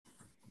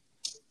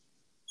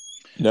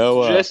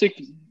Noah.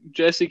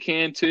 Jesse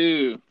can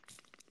too.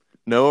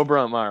 Noah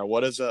Bruntmeyer,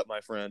 what is up,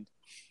 my friend?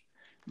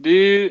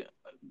 Dude,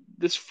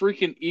 this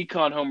freaking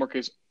econ homework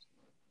is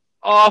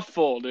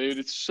awful, dude.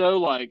 It's so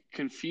like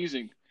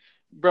confusing.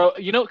 Bro,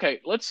 okay,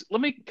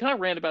 can I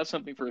rant about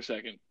something for a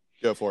second?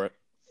 Go for it.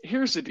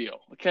 Here's the deal,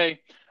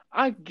 okay?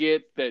 I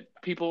get that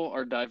people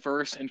are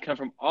diverse and come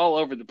from all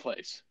over the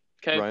place.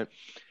 Okay? Right.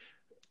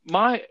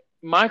 My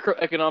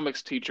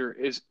microeconomics teacher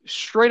is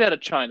straight out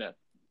of China.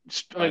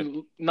 I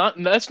mean,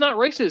 not that's not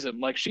racism.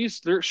 Like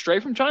they're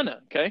straight from China,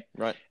 okay?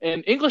 Right.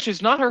 And English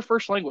is not her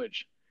first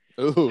language.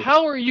 Ooh.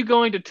 How are you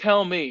going to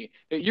tell me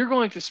that you're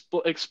going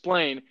to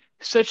explain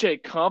such a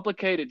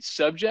complicated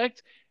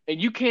subject and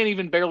you can't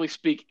even barely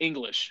speak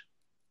English?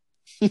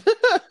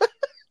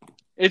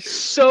 It's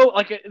so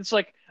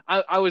like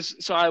I was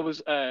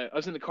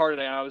in the car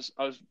today. I was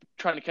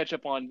trying to catch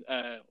up on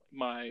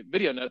my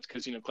video notes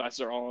because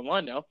classes are all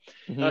online now.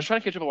 Mm-hmm. And I was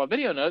trying to catch up on my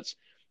video notes,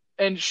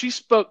 and she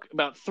spoke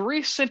about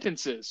 3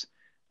 sentences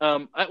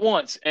at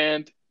once,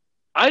 and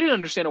I didn't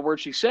understand a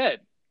word she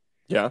said.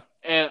 Yeah.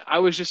 And I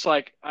was just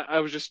like, I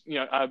was just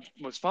I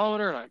was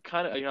following her, and I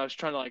kind of I was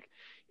trying to like,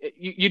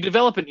 you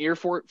develop an ear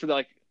for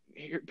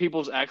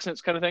people's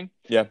accents kind of thing.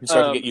 Yeah, you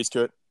start to get used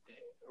to it.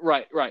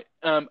 Right.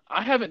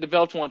 I haven't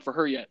developed one for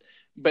her yet,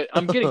 but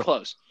I'm getting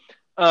close.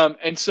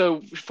 And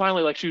so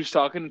finally, like she was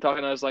talking.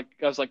 I was like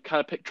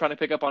kind of trying to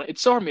pick up on it.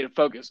 It's so hard for me to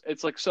focus.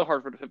 It's like so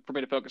hard for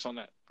me to focus on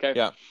that. Okay.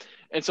 Yeah.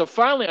 And so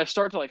finally, I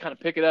start to like kind of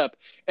pick it up,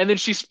 and then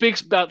she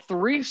speaks about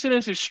 3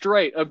 sentences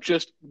straight of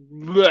just.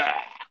 Bleh.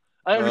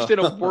 I understand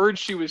a word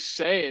she was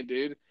saying,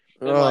 dude.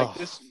 And like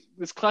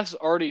this class is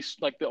already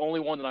like the only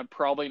one that I'm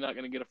probably not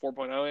going to get a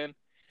 4.0 in.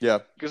 Yeah.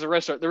 Because the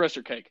rest are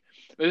cake.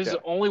 But this is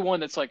the only one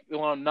that's like the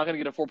one I'm not going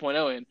to get a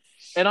 4.0 in.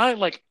 And I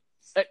like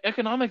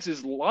economics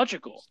is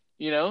logical,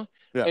 Yeah.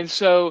 And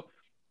so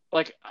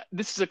like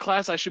this is a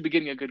class I should be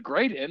getting a good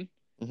grade in.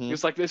 Mm-hmm.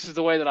 It's like this is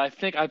the way that I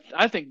think.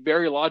 I think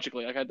very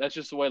logically. Like that's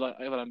just the way that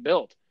I'm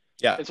built.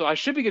 Yeah. And so I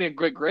should be getting a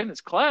great grade in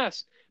this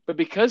class. But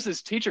because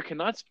this teacher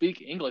cannot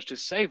speak English to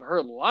save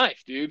her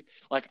life, dude,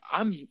 like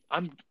I'm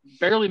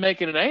barely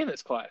making an A in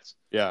this class.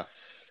 Yeah.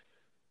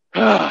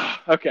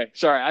 Okay,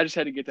 sorry, I just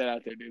had to get that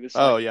out there, dude.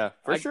 Yeah,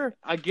 for sure.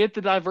 I get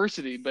the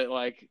diversity, but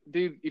like,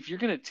 dude, if you're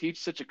gonna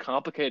teach such a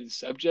complicated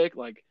subject,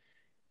 like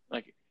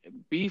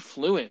be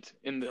fluent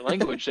in the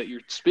language that you're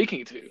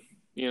speaking to.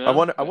 I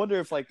wonder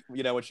if like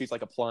when she's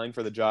like applying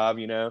for the job,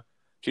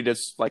 she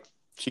just like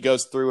she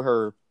goes through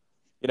her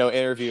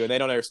interview and they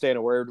don't understand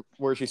a word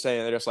she's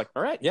saying. They're just like,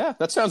 all right, yeah,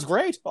 that sounds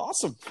great,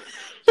 awesome.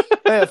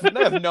 they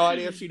have no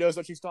idea if she knows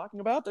what she's talking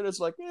about. They're just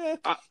like,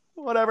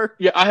 whatever.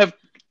 Yeah,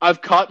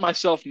 I've caught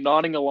myself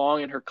nodding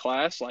along in her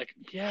class, like,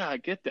 yeah, I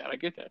get that.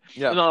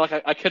 Yeah. And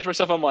I catch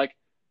myself, I'm like,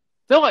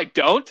 no, I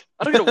don't.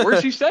 I don't get a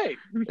word she's saying.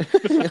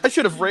 I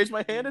should have raised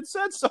my hand and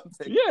said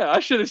something. Yeah, I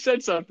should have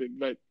said something,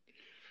 but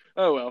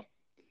oh well.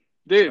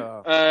 Dude,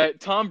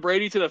 Tom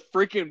Brady to the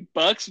freaking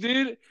Bucks,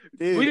 dude.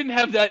 We didn't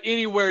have that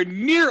anywhere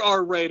near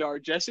our radar,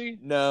 Jesse.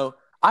 No,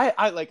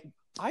 I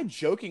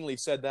jokingly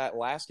said that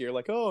last year,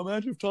 like, oh,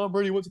 imagine if Tom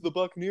Brady went to the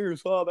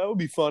Buccaneers. Oh, that would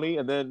be funny.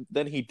 And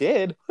then he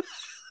did.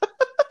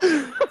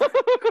 I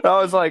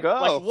was like,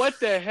 oh, like, what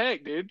the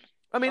heck, dude?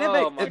 I mean,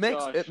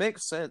 it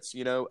makes sense,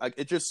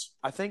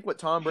 I think what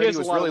Tom Brady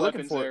was really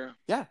looking for. There.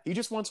 Yeah, he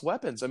just wants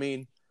weapons. I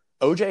mean,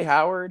 OJ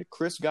Howard,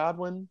 Chris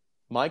Godwin,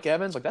 Mike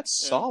Evans, like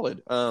that's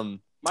solid.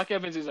 Mike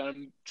Evans is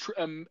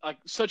like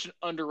such an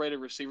underrated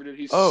receiver, dude.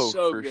 He's so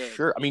for good.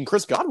 Sure. I mean,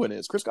 Chris Godwin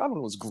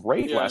was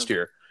great last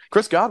year.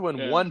 Chris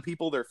Godwin won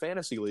people their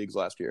fantasy leagues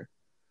last year.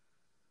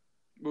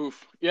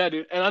 Oof. Yeah,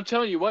 dude. And I'm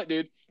telling you what,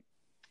 dude.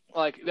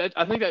 Like that,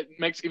 I think that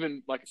makes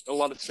even like a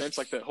lot of sense,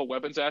 like the whole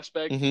weapons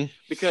aspect,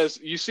 because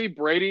you see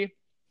Brady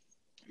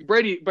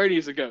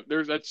is a GOAT.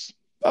 That's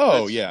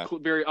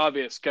very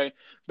obvious. Okay,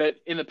 but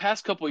in the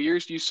past couple of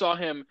years, you saw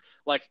him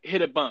like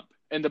hit a bump,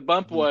 and the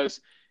bump was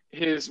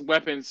his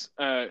weapons.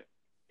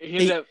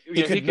 He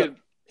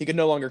could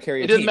no longer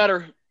carry. It didn't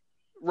matter,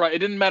 right? It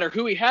didn't matter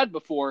who he had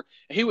before.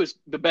 He was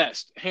the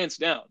best, hands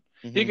down.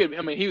 He could.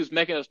 I mean, he was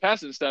making those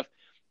passes and stuff.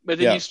 But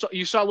then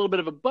you saw a little bit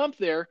of a bump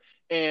there,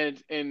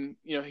 and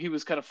he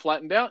was kind of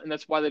flattened out, and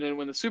that's why they didn't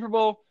win the Super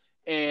Bowl.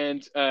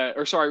 That's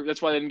why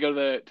they didn't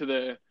go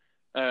to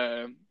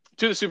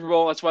the Super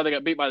Bowl. That's why they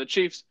got beat by the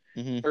Chiefs.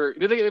 Or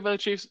did they get beat by the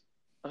Chiefs?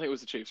 I think it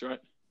was the Chiefs, right?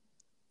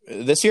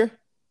 This year?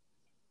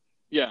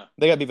 Yeah,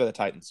 they got beat by the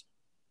Titans.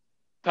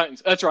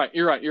 That's right.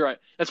 You're right.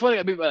 That's why they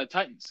got beat by the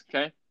Titans.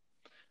 Okay,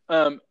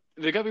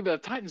 they got beat by the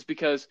Titans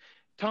because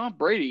Tom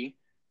Brady,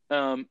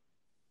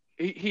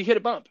 he hit a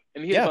bump,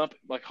 and he hit a bump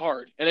like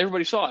hard, and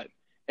everybody saw it.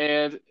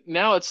 And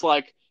now it's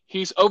like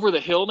he's over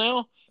the hill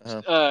now,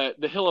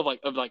 the hill of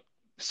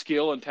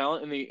skill and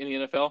talent in the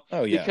NFL.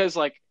 Oh yeah, because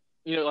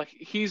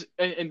he's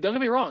and don't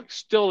get me wrong,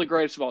 still the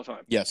greatest of all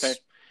time. Yes, okay?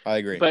 I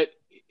agree. But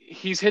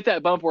he's hit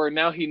that bump where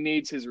now he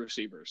needs his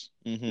receivers.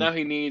 Now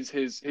he needs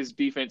his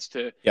defense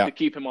to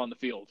keep him on the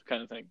field,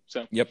 kind of thing.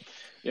 So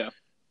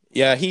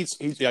yeah. He's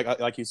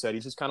like you said,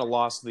 he's just kind of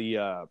lost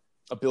the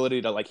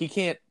ability to he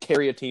can't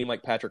carry a team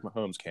like Patrick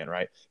Mahomes can,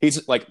 right?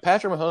 He's like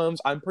Patrick Mahomes.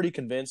 I'm pretty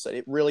convinced that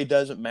it really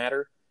doesn't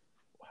matter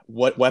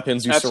what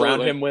weapons you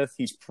surround him with.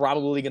 He's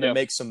probably going to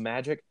make some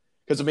magic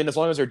because I mean, as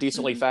long as they're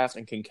decently fast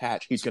and can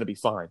catch, he's going to be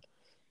fine.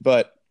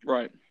 But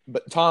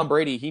Tom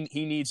Brady,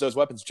 he needs those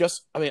weapons.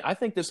 I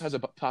think this has a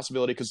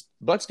possibility because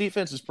Bucs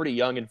defense is pretty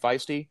young and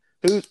feisty.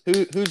 Who's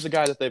the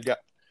guy that they've got?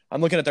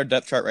 I'm looking at their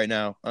depth chart right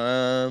now.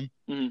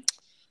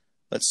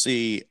 Let's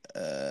see.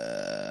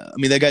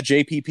 They got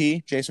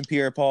JPP, Jason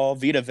Pierre-Paul.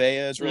 Vita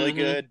Vea is really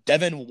good.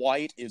 Devin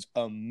White is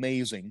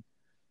amazing.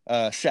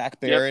 Shaq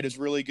Barrett is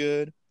really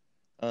good.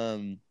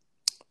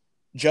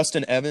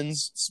 Justin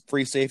Evans,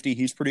 free safety,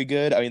 he's pretty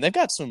good. I mean, they've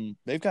got some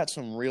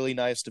really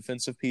nice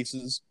defensive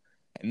pieces.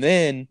 And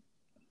then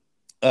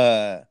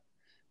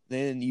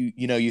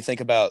you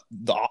think about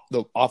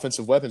the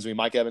offensive weapons. I mean,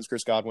 Mike Evans,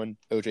 Chris Godwin,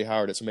 OJ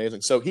Howard. It's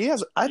amazing. So he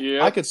has.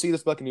 I could see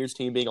this Buccaneers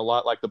team being a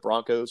lot like the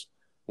Broncos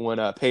when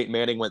Peyton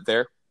Manning went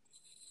there.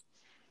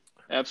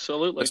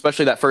 Absolutely.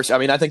 Especially that first. I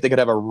mean, I think they could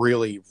have a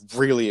really,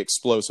 really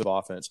explosive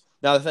offense.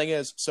 Now the thing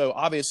is, so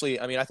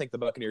obviously, I mean, I think the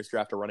Buccaneers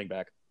draft a running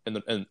back in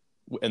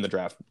the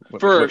draft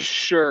for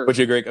sure. Would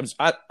you agree?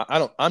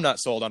 I'm not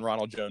sold on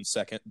Ronald Jones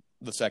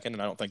the second,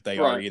 and I don't think they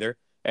are either.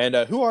 And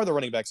who are the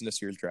running backs in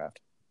this year's draft?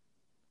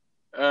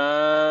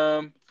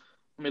 Let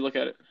me look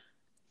at it.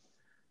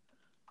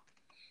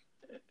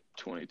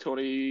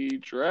 2020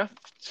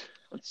 draft.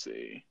 Let's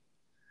see.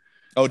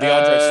 Oh,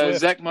 DeAndre Swift.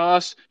 Zach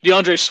Moss.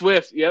 DeAndre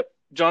Swift. Yep.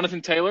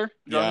 Jonathan Taylor.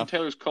 Jonathan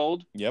Taylor's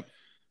cold. Yep.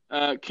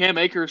 Cam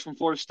Akers from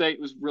Florida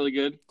State was really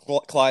good.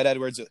 Clyde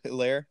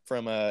Edwards-Helaire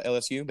from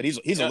LSU, but he's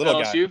a little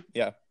LSU?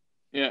 guy.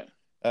 Yeah.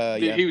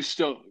 Yeah. He was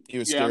still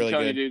really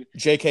good. You, dude.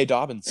 J.K.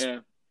 Dobbins. Yeah.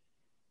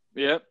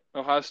 Yep.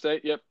 Ohio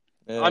State. Yep.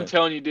 I'm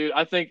telling you, dude.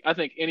 I think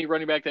any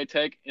running back they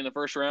take in the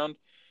first round.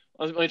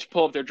 Let me just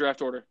pull up their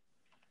draft order.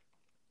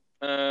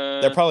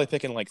 They're probably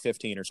picking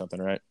 15 or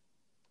something, right?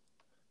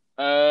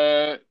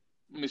 Let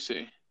me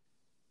see.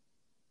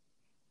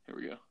 Here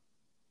we go.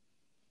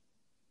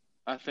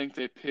 I think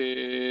they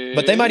pick.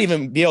 But they might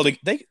even be able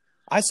to.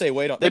 I say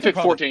wait on. They pick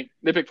 14.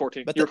 They pick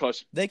 14. But you're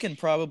close. They can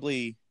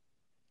probably.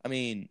 I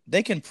mean,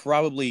 they can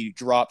probably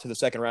drop to the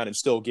second round and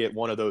still get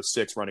one of those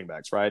 6 running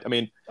backs, right? I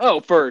mean,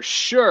 for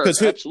sure,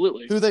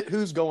 absolutely.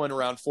 Who's going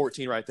around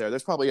 14 right there?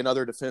 There's probably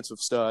another defensive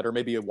stud or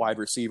maybe a wide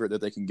receiver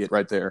that they can get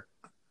right there.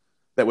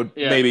 That would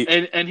maybe.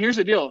 And here's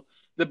the deal: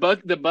 the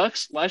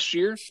Bucs last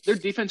year, their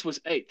defense was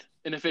 8th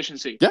in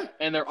efficiency,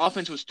 and their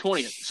offense was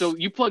 20th. So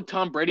you plug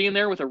Tom Brady in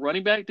there with a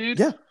running back, dude.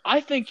 Yeah,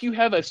 I think you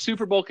have a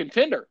Super Bowl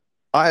contender.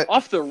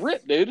 Off the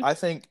rip, dude. I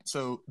think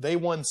so. They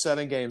won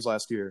 7 games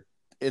last year.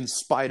 In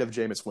spite of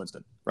Jameis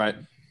Winston, right?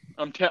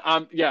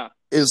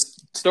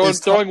 Is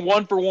throwing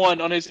 1 for 1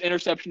 on his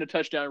interception to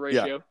touchdown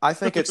ratio. Yeah. I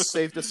think it's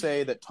safe to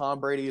say that Tom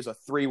Brady is a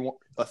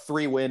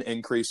 3-win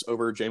increase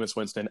over Jameis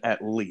Winston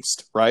at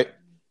least, right?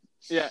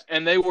 Yeah,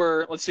 and they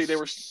were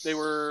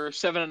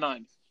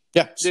 7-9.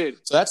 Yeah, dude.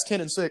 So that's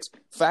 10-6.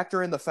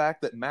 Factor in the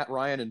fact that Matt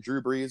Ryan and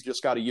Drew Brees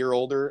just got a year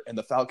older, and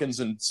the Falcons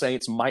and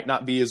Saints might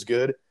not be as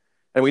good.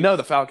 And we know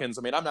the Falcons.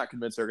 I mean, I'm not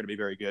convinced they're going to be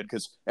very good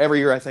because every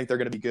year I think they're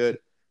going to be good.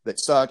 They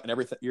suck, and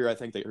every year I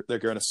think they're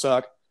going to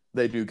suck.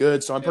 They do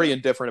good, so I'm pretty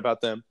indifferent about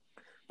them.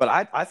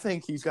 But I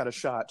think he's got a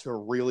shot to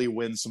really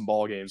win some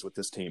ball games with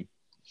this team.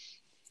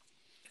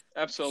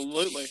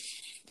 Absolutely,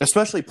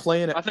 especially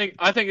playing it. I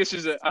think this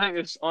is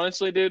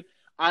honestly, dude.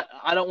 I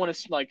don't want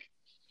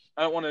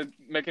to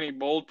make any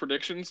bold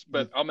predictions,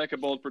 but I'll make a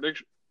bold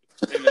prediction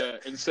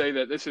and say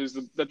that this is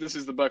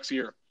the Bucs'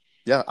 year.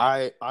 Yeah,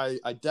 I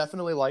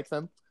definitely like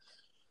them.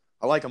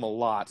 I like them a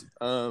lot.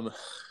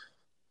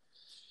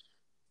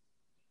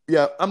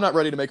 Yeah, I'm not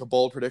ready to make a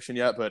bold prediction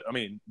yet, but I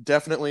mean,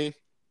 definitely,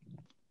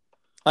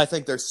 I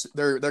think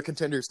they're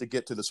contenders to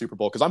get to the Super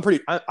Bowl because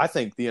I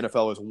think the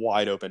NFL is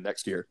wide open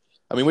next year.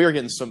 I mean, we are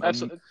getting some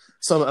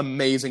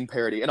amazing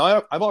parity, and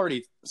I've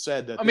already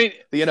said that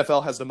the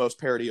NFL has the most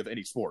parity of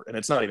any sport, and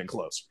it's not even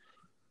close.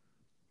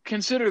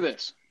 Consider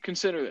this,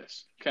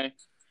 okay?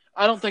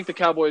 I don't think the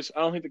Cowboys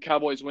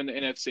win the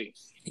NFC.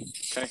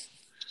 Okay,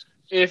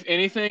 if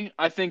anything,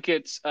 I think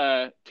it's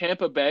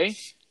Tampa Bay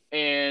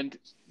and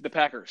the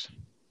Packers.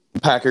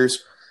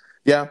 Packers,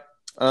 yeah.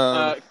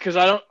 Because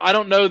I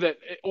don't know that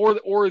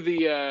or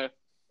the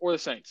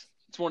Saints.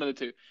 It's one of the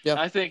two. Yeah.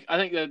 I think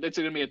that it's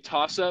going to be a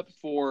toss up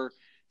for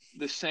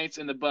the Saints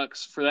and the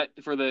Bucs for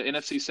the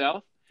NFC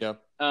South. Yeah.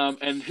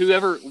 And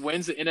whoever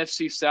wins the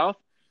NFC South,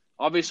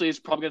 obviously, is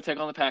probably going to take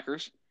on the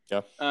Packers.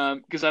 Yeah.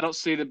 Because I don't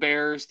see the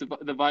Bears,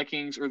 the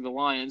Vikings, or the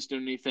Lions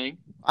doing anything.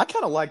 I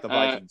kind of like the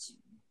Vikings.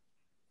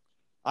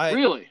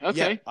 Really?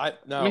 Okay. Yeah,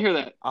 let me hear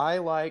that.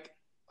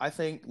 I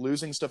think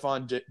losing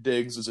Stephon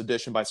Diggs is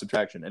addition by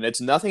subtraction. And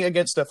it's nothing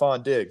against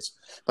Stephon Diggs,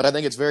 but I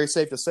think it's very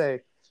safe to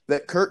say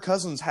that Kirk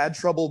Cousins had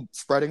trouble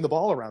spreading the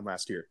ball around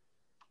last year.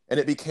 And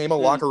it became a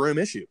locker room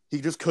issue. He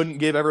just couldn't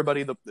give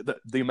everybody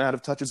the amount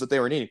of touches that they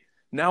were needing.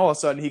 Now, all of a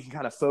sudden, he can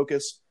kind of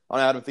focus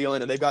on Adam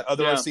Thielen, and they've got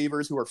other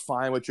receivers who are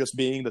fine with just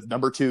being the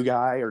number 2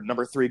 guy or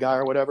number 3 guy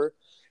or whatever.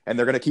 And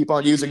they're going to keep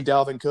on using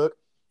Dalvin Cook.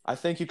 I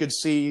think you could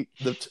see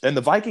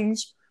the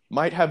Vikings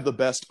might have the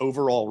best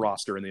overall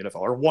roster in the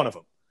NFL, or one of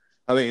them.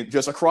 I mean,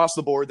 just across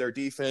the board, their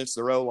defense,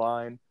 their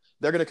O-line,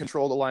 they're going to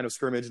control the line of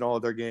scrimmage in all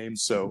of their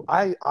games. So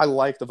I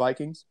like the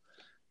Vikings,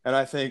 and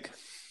I think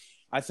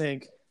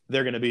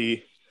they're going to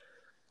be.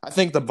 I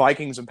think the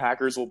Vikings and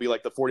Packers will be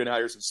like the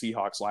 49ers and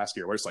Seahawks last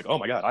year, where it's like, oh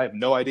my God, I have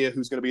no idea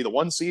who's going to be the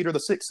 1 seed or the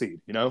 6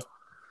 seed, you know?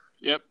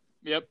 Yep.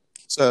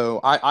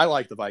 So I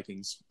like the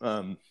Vikings.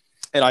 And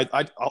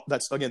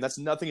that's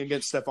nothing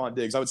against Stephon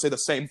Diggs. I would say the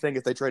same thing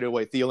if they traded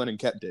away Thielen and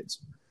kept Diggs.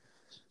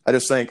 I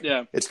just think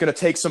it's going to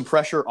take some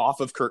pressure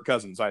off of Kirk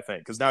Cousins, I think,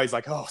 because now he's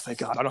like, oh, thank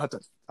God, I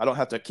don't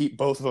have to keep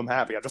both of them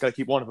happy. I've just got to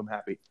keep one of them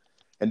happy.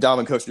 And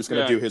Dalvin Cook's just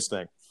going to do his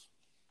thing.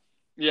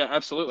 Yeah,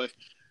 absolutely.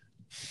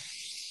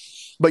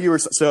 But you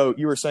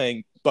were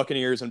saying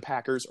Buccaneers and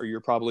Packers are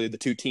probably the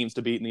 2 teams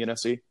to beat in the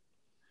NFC?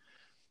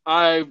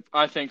 I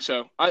think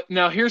so.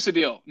 Now here's the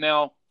deal.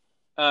 Now,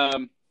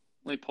 let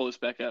me pull this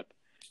back up.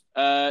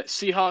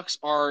 Seahawks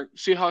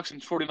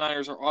and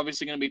 49ers are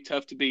obviously going to be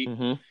tough to beat.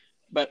 Mm-hmm.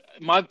 But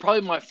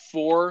probably my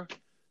 4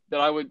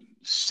 that I would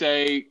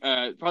say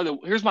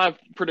here's my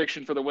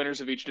prediction for the winners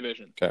of each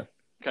division.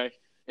 Okay,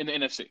 in the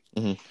NFC.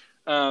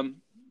 Mm-hmm.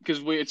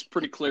 Because it's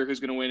pretty clear who's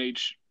going to win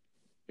each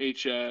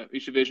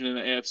division in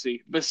the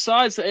AFC.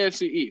 Besides the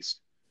AFC East.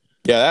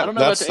 Yeah, I don't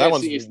know about the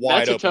AFC East.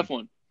 That's open. A tough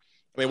one.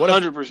 I mean,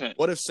 100%.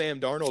 What if Sam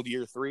Darnold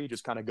year 3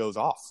 just kind of goes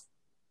off?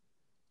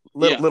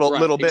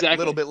 Little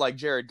bit like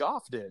Jared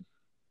Goff did.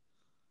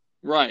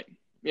 Right.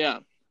 Yeah.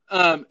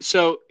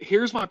 So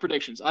here's my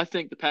predictions. I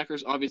think the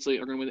Packers obviously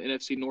are going to win the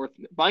NFC North.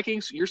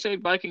 Vikings, you're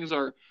saying Vikings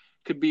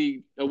could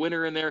be a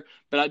winner in there,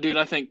 but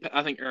I think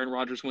Aaron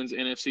Rodgers wins the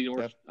NFC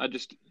North. Yeah.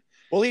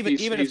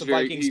 Even if the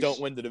Vikings don't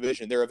win the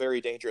division, they're a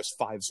very dangerous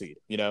 5 seed.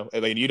 You know,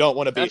 I mean, you don't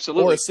want to be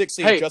or a 6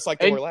 seed just like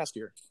they were last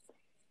year.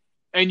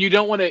 And you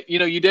don't want to,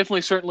 you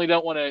definitely certainly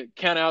don't want to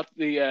count out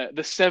the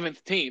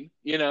 7th team.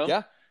 You know.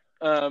 Yeah.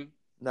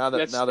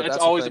 That's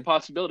always a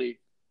possibility.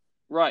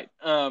 Right.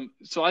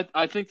 So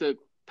I think the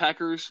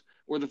Packers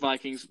or the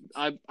Vikings.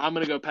 I'm going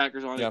to go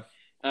Packers on it.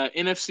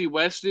 NFC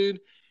West, dude.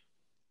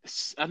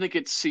 I think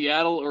it's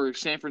Seattle or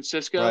San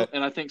Francisco,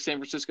 and I think San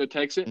Francisco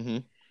takes it.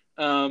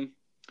 Mm-hmm.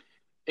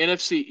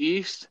 NFC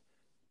East.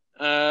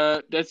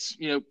 That's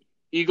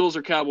Eagles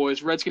or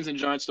Cowboys. Redskins and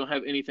Giants don't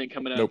have anything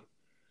coming up. Nope.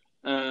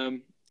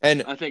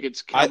 And I think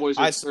it's Cowboys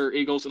or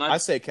Eagles. And I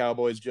say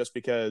Cowboys just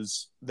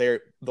because the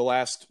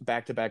last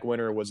back-to-back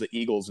winner was the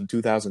Eagles in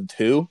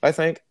 2002, I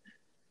think.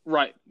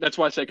 Right. That's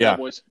why I say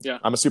Cowboys. Yeah.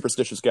 I'm a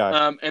superstitious guy.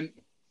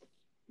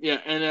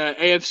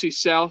 AFC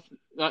South.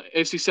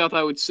 AFC South,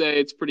 I would say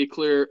it's pretty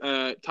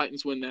clear.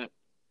 Titans win that.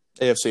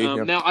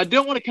 AFC. Now, I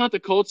don't want to count the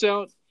Colts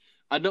out.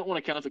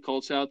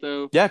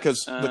 Though. Yeah,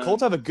 because the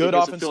Colts have a good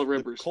offense.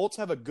 The Colts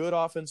have a good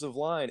offensive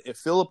line. If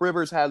Phillip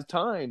Rivers has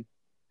time,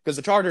 because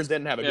the Chargers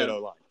didn't have a good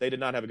O-line. They did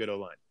not have a good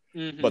O-line.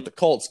 Mm-hmm. But the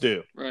Colts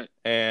do. Right.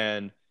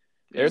 And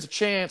there's a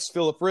chance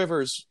Phillip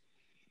Rivers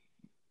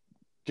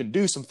can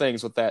do some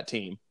things with that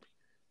team.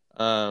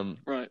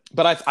 Right.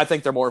 But I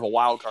think they're more of a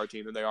wild card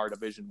team than they are a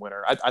division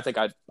winner. I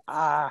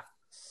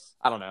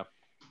don't know.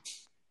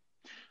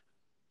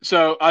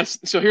 So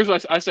here's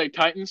what I say: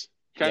 Titans.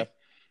 Okay.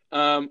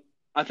 Yeah.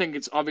 I think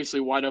it's obviously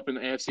wide open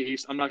in the AFC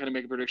East. I'm not going to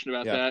make a prediction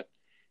about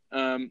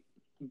that.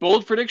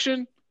 Bold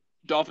prediction: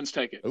 Dolphins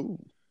take it. Ooh.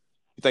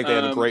 You think they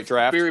have a great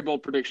draft? Very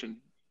bold prediction.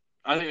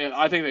 I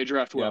think they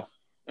draft well,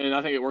 and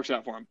I think it works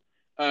out for them.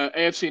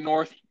 AFC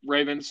North: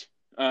 Ravens.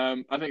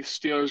 I think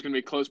Steelers going to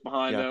be close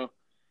behind though.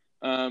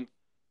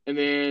 And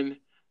then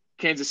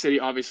Kansas City,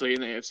 obviously,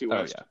 in the AFC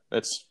West. Oh,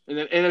 yeah. And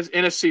then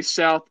NFC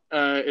South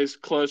is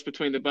close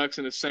between the Bucs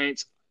and the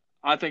Saints.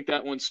 I think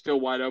that one's still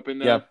wide open,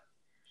 though.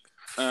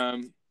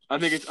 Yeah. I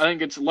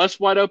think it's less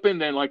wide open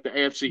than like the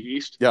AFC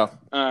East. Yeah.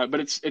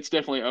 But it's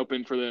definitely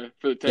open for the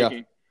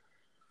taking.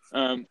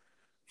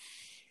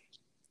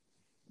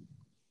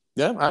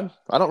 Yeah.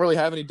 I don't really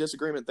have any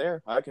disagreement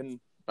there. I can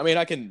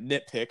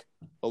nitpick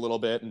a little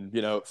bit and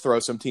throw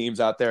some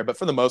teams out there, but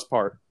for the most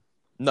part,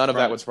 none of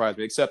that would surprise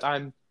me. Except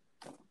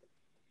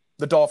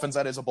the Dolphins.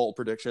 That is a bold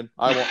prediction.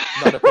 I want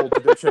not a bold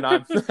prediction.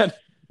 I'm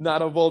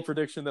not a bold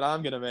prediction that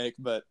I'm going to make.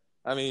 But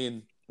I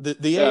mean, the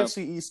AFC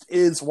East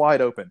is wide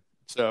open.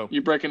 So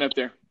you're breaking up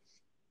there.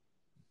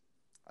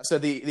 I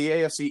said the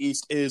AFC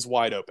East is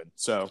wide open.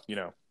 So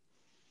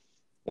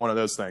one of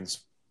those things.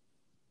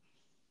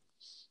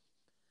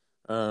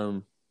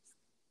 Yeah.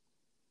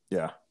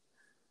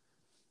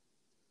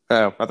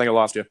 Oh, I think I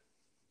lost you.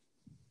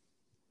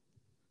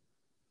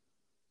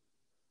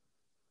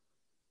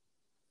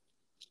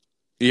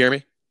 You hear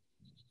me?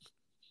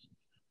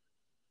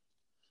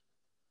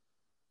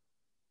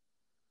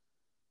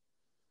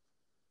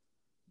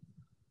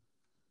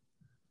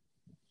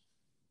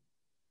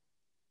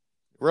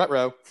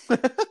 Ruh-roh.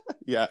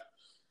 Yeah.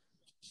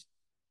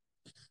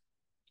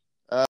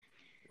 All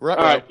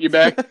right, you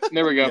back?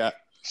 There we go. Yeah.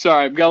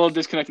 Sorry, got a little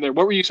disconnected there.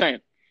 What were you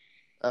saying?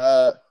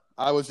 I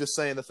was just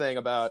saying the thing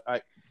about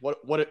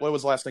what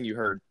was the last thing you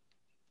heard?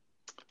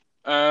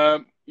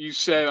 You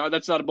said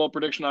that's not a bold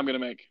prediction I'm going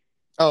to make.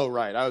 Oh,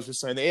 right. I was just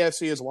saying the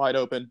AFC is wide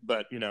open,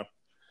 but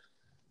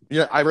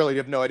I really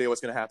have no idea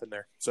what's going to happen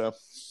there. So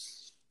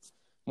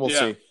we'll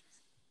see.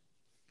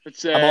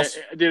 It's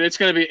dude, it's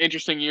going to be an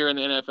interesting year in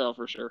the NFL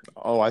for sure.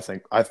 Oh, I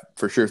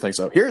for sure think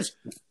so.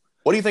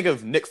 What do you think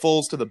of Nick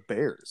Foles to the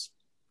Bears?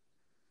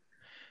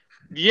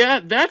 Yeah,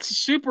 that's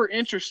super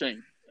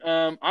interesting.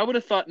 I would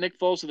have thought Nick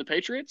Foles to the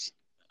Patriots.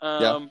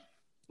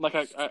 Like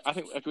I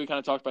think we kind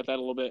of talked about that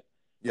a little bit.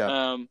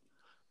 Yeah.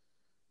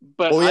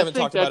 But we haven't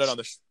talked about it on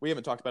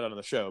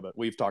the show, but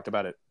we've talked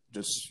about it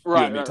just you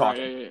and me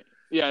talking. Right.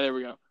 Yeah, there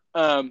we go.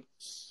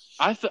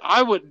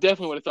 I would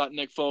definitely have thought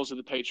Nick Foles to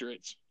the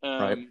Patriots.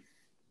 Right.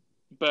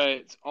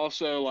 But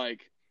also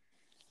like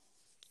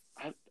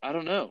I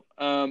don't know.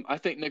 I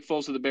think Nick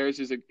Foles to the Bears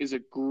is a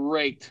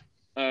great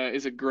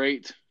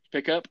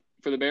pickup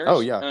for the Bears.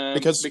 Oh yeah,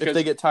 because if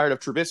they get tired of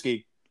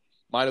Trubisky,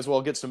 might as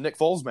well get some Nick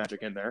Foles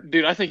magic in there.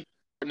 Dude, I think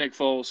Nick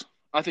Foles.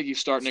 I think you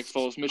start Nick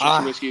Foles. Mitchell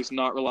Trubisky is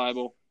not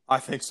reliable. I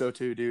think so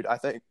too, dude.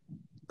 I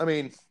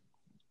mean,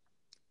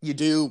 you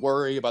do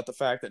worry about the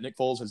fact that Nick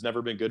Foles has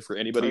never been good for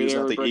anybody who's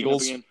not the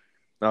Eagles.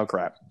 Oh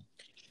crap!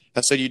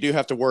 I said you do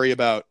have to worry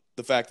about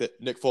the fact that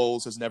Nick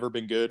Foles has never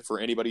been good for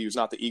anybody who's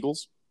not the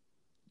Eagles.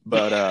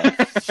 But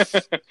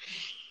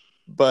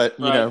but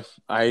you know,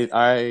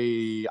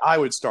 I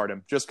would start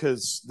him just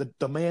because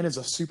the man is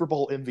a Super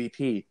Bowl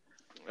MVP.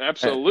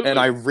 Absolutely. And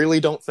I really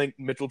don't think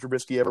Mitchell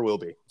Trubisky ever will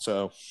be.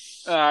 So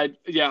I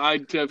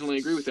definitely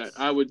agree with that.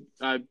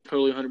 I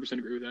totally 100%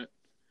 agree with that.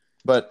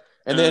 But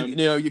then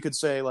you could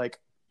say like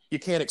you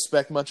can't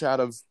expect much out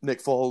of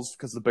Nick Foles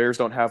because the Bears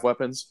don't have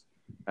weapons.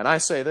 And I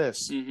say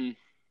this. Mm-hmm.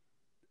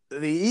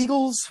 The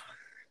Eagles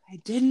they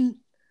didn't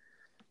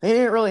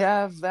really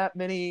have that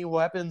many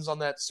weapons on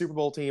that Super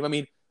Bowl team. I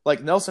mean,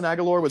 like Nelson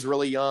Aguilar was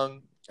really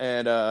young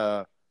and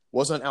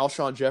wasn't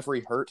Alshon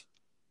Jeffrey hurt?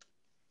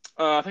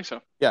 I think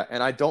so. Yeah,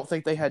 and I don't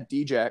think they had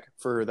D-Jack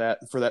for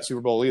that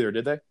Super Bowl either,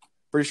 did they?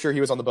 Pretty sure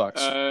he was on the Bucs.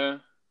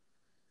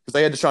 Because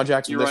they had Deshaun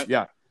Jackson. Right.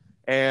 Yeah,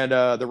 and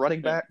the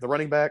running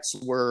backs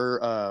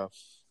were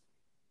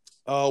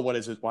what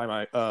is it? Why am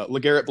I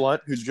LeGarrette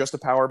Blount, who's just a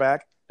power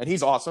back, and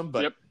he's awesome,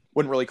 but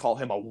wouldn't really call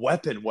him a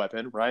weapon,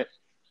 right?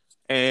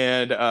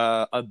 And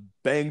a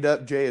banged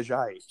up Jay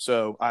Ajayi.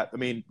 So I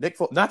mean, Nick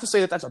Foles, not to say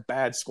that that's a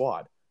bad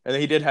squad, and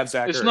he did have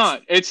Zach. It's Ertz.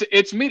 not. It's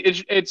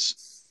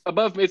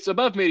above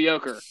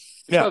mediocre.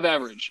 It's above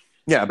average.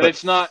 Yeah, but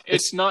it's not.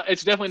 It's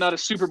definitely not a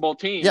Super Bowl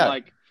team. Yeah,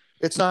 like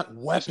it's not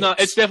weapons.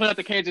 It's definitely not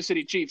the Kansas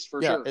City Chiefs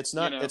for sure. It's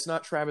not. It's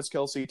not Travis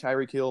Kelce,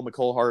 Tyreek Hill,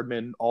 McCole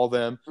Hardman, all of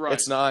them. Right.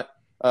 It's not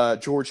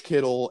George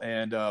Kittle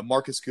and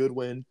Marcus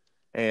Goodwin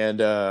and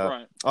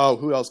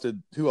who else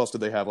did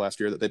they have last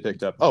year that they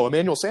picked up? Oh,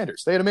 Emmanuel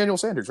Sanders. They had Emmanuel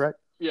Sanders, right?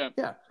 Yeah.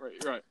 Yeah.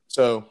 Right.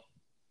 So,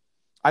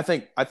 I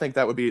think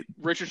that would be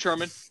Richard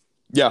Sherman.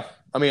 Yeah,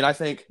 I mean, I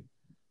think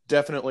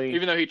definitely.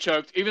 Even though he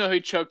choked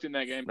in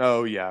that game.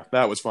 Oh yeah,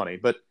 that was funny,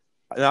 but.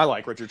 I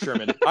like Richard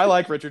Sherman. I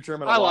like Richard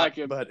Sherman a lot. I like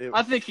him, but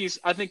I think he's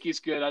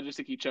good. I just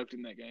think he choked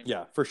in that game.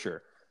 Yeah, for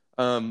sure.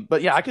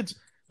 But yeah,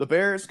 the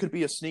Bears could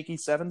be a sneaky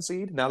 7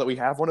 seed now that we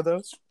have one of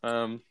those.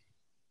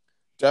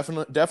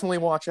 Definitely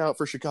watch out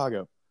for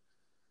Chicago.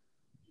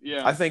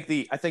 Yeah, I think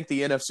the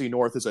NFC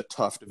North is a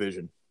tough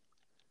division.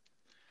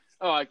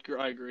 Oh, I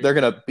agree. They're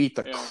gonna beat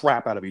the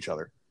crap out of each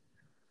other.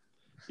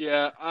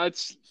 Yeah,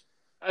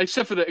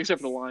 except for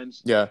the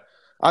Lions. Yeah.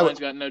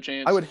 Lions got no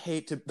chance. I would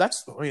hate to.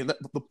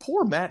 The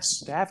poor Matt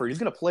Stafford. He's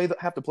going to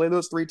have to play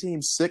those 3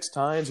 teams 6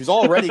 times. He's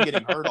already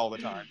getting hurt all the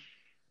time.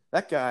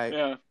 That guy.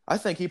 Yeah. I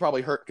think he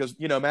probably hurt because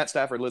Matt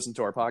Stafford listened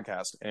to our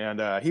podcast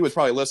and he was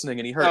probably listening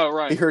and he heard. Oh,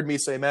 right. He heard me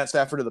say Matt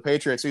Stafford to the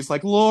Patriots. He's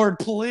like, Lord,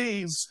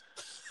 please,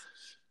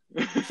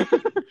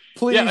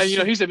 please.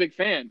 Yeah, he's a big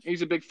fan.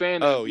 He's a big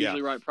fan. Oh,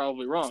 usually right,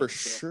 probably wrong. For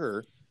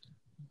sure.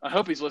 I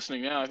hope he's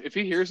listening now. If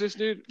he hears this,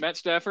 dude, Matt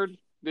Stafford,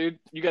 dude,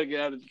 you got to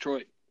get out of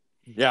Detroit.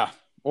 Yeah.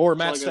 Or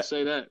Matt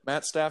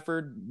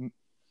Stafford.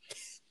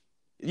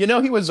 He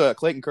was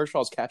Clayton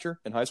Kershaw's catcher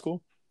in high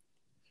school.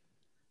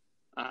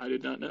 I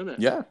did not know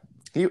that. Yeah.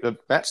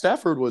 Matt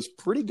Stafford was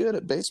pretty good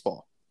at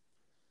baseball.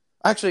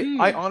 Actually,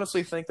 I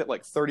honestly think that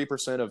like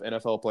 30% of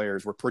NFL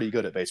players were pretty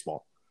good at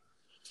baseball.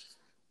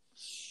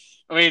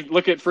 I mean,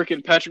 look at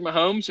freaking Patrick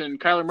Mahomes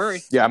and Kyler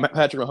Murray. Yeah,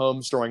 Patrick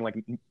Mahomes throwing like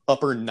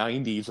upper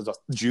 90s as a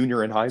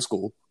junior in high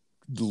school.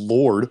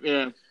 Lord.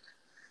 Yeah.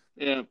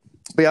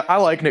 But yeah, I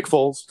like Nick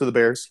Foles to the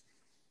Bears.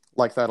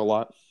 Like that a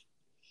lot.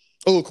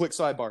 Oh, quick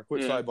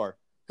sidebar.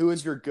 Who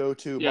is your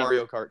go-to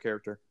Mario Kart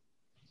character?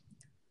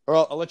 Or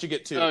I'll let you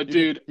get 2. Oh,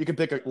 dude. You can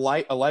pick a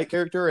light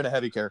character and a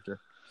heavy character.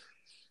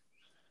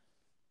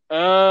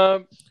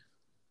 I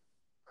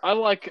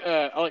like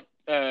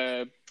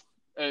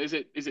is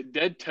it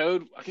Dead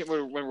Toad? I can't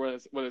remember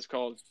what it's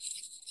called.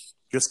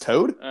 Just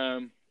Toad?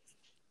 Hold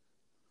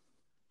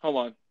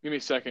on. Give me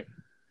a second.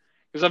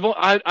 Because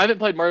I haven't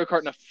played Mario Kart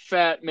in a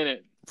fat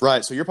minute.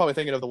 Right, so you're probably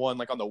thinking of the one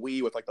like on the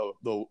Wii with like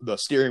the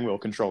steering wheel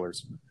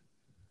controllers.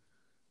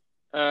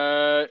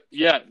 Yeah,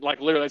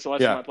 like literally that's the last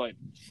time I played.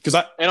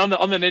 And on the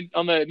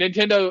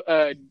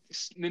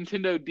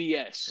Nintendo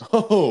DS.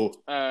 Oh.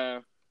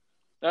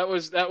 That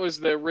was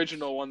the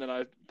original one that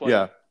I played.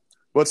 Yeah.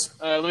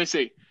 Let me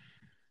see.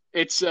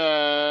 It's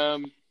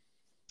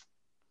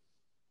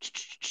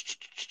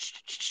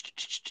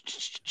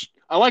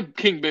I like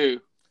King Boo.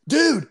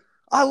 Dude,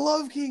 I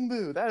love King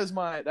Boo. That's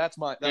my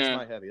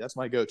Yeah. heavy. That's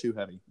my go-to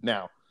heavy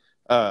now.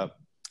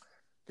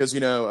 Because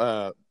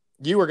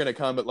you were gonna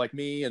come, but like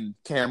me and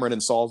Cameron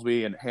and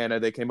Salisbury and Hannah,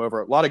 they came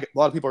over. A lot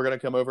of people are gonna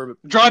come over.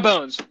 But Dry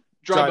Bones.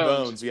 Dry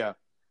Bones, yeah.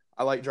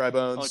 I like Dry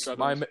Bones. I like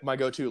Dry Bones. My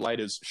go-to light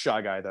is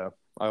Shy Guy though.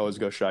 I always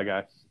go Shy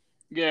Guy.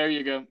 Yeah, there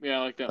you go. Yeah,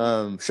 I like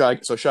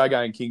that. Shy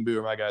Guy and King Boo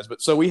are my guys.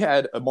 But so we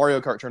had a Mario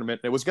Kart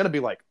tournament. And it was gonna be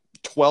like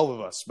 12 of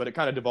us, but it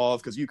kind of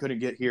devolved because you couldn't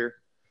get here.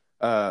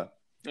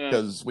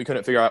 Because we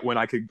couldn't figure out when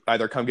I could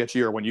either come get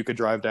you or when you could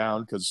drive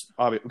down.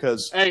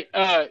 Because hey,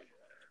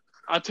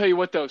 I'll tell you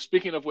what though.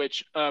 Speaking of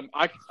which, I'm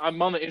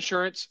on the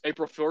insurance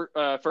April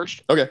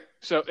 1st. Okay.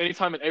 So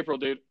anytime in April,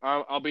 dude,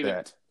 I'll be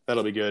there.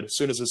 That'll be good. As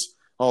soon as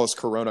all this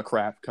Corona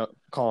crap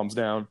calms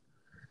down.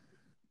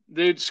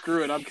 Dude,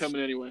 screw it. I'm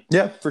coming anyway.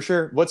 Yeah, for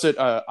sure. What's it?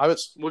 I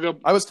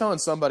was telling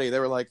somebody, they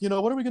were like,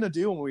 what are we gonna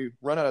do when we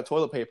run out of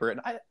toilet paper?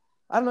 And I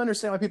don't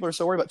understand why people are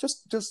so worried about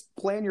just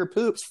plan your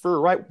poops for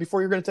right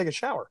before you're gonna take a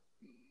shower.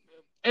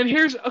 And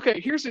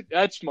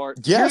that's smart.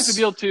 Yes. Here's the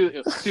deal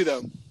too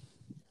though.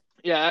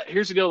 Yeah,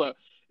 here's the deal though.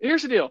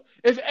 Here's the deal.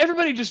 If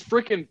everybody just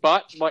freaking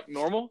bought like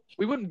normal,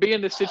 we wouldn't be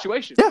in this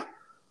situation. Yeah.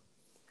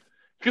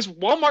 Because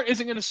Walmart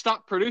isn't going to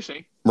stop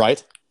producing.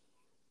 Right.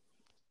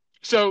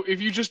 So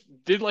if you just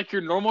did like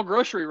your normal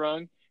grocery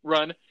run,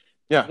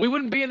 yeah, we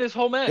wouldn't be in this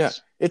whole mess. Yeah.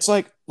 It's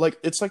like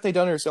they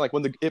don't understand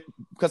like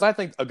because I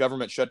think a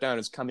government shutdown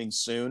is coming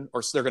soon,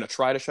 or they're going to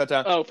try to shut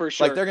down. Oh, for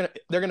sure. Like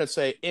they're gonna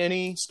say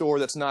any store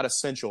that's not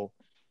essential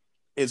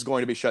is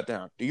going to be shut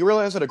down. Do you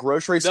realize that a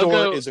grocery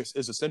store is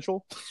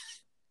essential?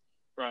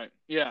 Right.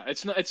 Yeah.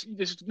 It's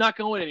not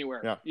going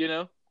anywhere. Yeah. You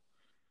know,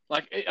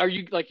 like are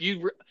you like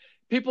you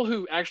people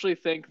who actually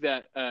think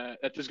that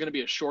that there's going to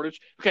be a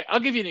shortage? Okay, I'll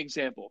give you an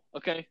example.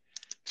 Okay,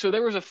 so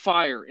there was a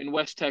fire in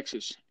West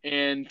Texas,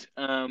 and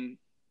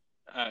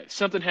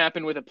something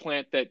happened with a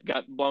plant that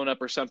got blown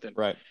up or something.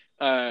 Right.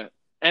 And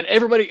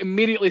everybody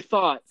immediately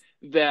thought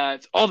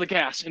that all the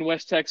gas in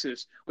West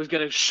Texas was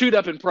going to shoot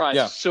up in price.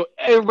 Yeah. So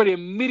everybody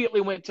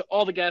immediately went to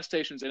all the gas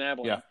stations in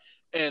Abilene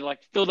and like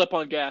filled up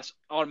on gas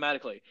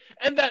automatically.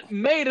 And that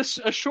made a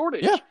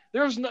shortage. Yeah.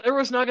 There was not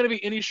going to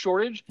be any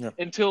shortage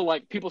until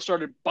like people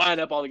started buying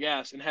up all the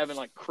gas and having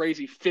like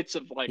crazy fits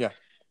of like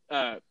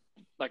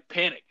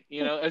panic.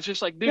 You know, it's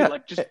just like, dude,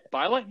 like just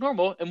buy like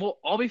normal and we'll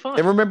all be fine.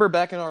 And remember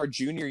back in our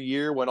junior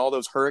year when all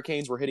those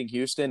hurricanes were hitting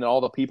Houston and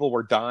all the people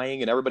were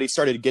dying and everybody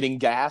started getting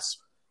gas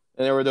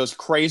and there were those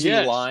crazy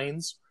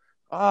lines.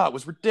 It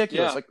was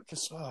ridiculous. Yeah. Like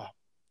just,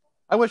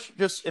 I wish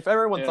if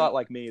everyone thought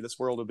like me, this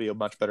world would be a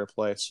much better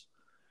place.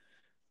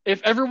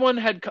 If everyone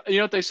had, you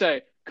know what they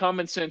say,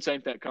 common sense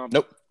ain't that common.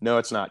 Nope. No,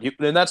 it's not.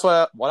 And that's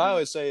what I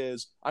always say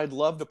is I'd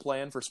love to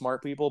plan for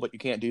smart people, but you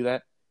can't do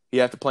that.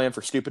 You have to plan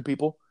for stupid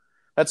people.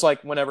 That's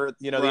like whenever,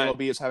 the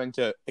MLB is having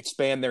to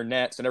expand their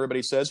nets and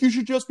everybody says, you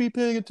should just be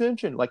paying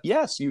attention. Like,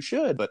 yes, you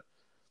should, but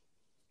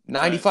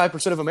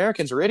 95% of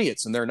Americans are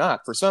idiots and they're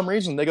not. For some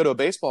reason, they go to a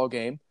baseball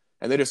game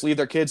and they just leave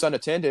their kids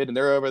unattended and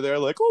they're over there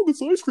like, oh,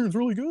 this ice cream's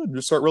really good. And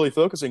just start really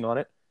focusing on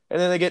it.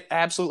 And then they get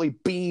absolutely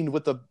beamed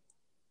with the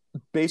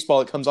baseball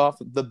that comes off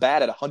the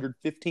bat at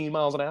 115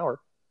 miles an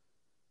hour.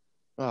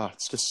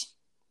 It's just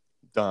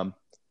dumb.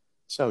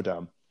 So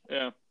dumb.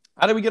 Yeah.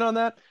 How did we get on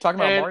that?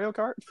 Talking about Mario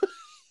Kart?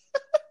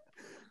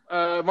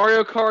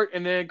 Mario Kart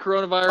and then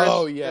coronavirus.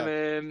 Oh, yeah. And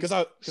then because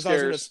I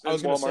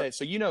was going to say,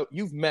 so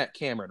you've met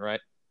Cameron, right?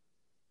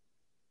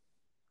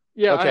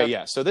 Yeah. Okay,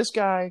 yeah. So this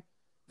guy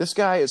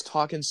is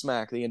talking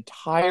smack the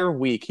entire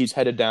week he's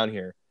headed down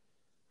here.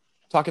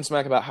 Talking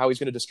smack about how he's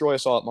going to destroy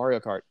us all at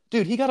Mario Kart.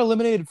 Dude, he got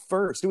eliminated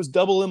first. It was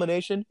double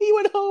elimination. He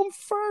went home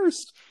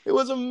first. It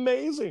was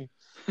amazing.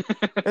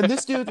 And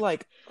this dude,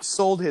 like,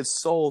 sold his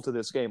soul to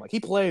this game. Like, he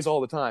plays all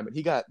the time, and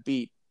he got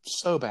beat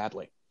so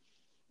badly.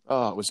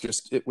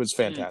 It was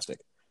fantastic.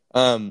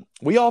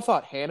 We all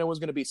thought Hannah was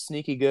going to be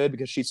sneaky good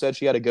because she said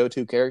she had a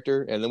go-to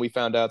character, and then we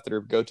found out that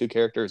her go-to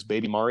character is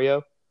Baby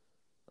Mario,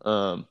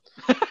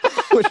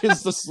 which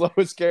is the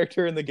slowest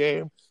character in the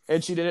game,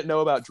 and she didn't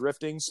know about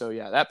drifting. So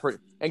yeah,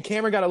 and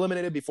Cameron got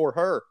eliminated before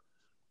her.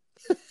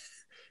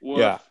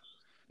 Yeah.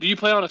 Do you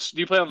play on the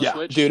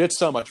Switch? Dude, it's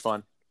so much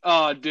fun.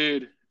 Oh,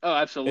 dude. Oh,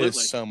 absolutely. It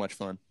is so much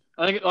fun.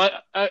 I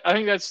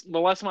think that's the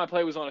last time I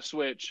played was on a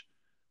Switch.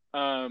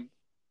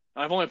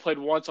 I've only played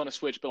once on a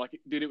Switch, but like,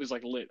 dude, it was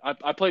like lit.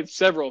 I played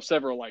several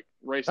like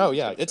races. Oh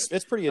yeah, it's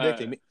pretty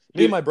addicting.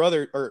 Me and my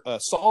brother,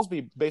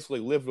 Salisbury, basically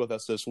lived with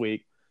us this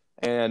week,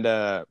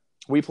 and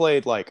we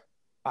played like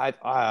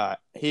I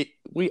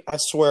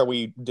swear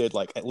we did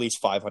like at least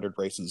 500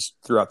 races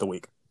throughout the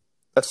week.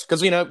 That's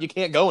because you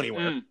can't go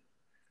anywhere.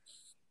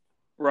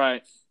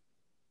 Right.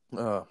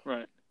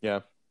 Right.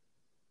 Yeah.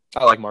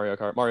 I like Mario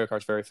Kart. Mario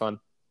Kart's very fun.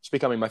 It's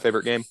becoming my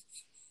favorite game.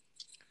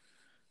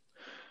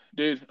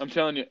 Dude, I'm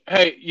telling you.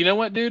 Hey, you know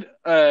what, dude?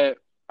 I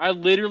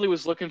literally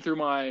was looking through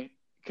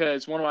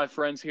because one of my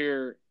friends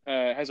here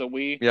has a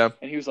Wii. Yeah.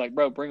 And he was like,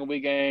 bro, bring a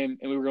Wii game.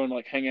 And we were going to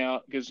like hang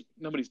out because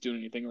nobody's doing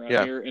anything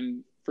around here.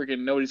 And freaking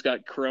nobody's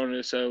got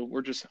Corona. So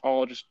we're just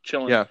all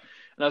chilling. Yeah.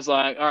 And I was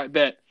like, all right,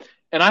 bet.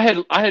 And I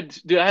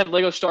had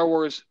Lego Star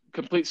Wars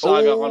Complete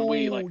Saga on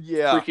Wii, like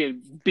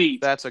freaking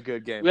beat. That's a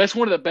good game. That's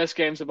one of the best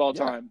games of all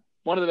time.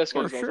 One of the best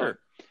games of all time.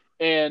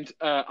 And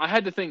I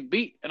had the thing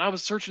beat, and I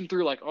was searching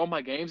through like all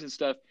my games and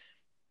stuff.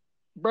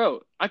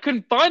 Bro, I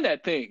couldn't find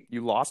that thing.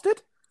 You lost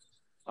it?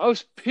 I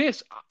was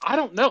pissed. I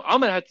don't know. I'm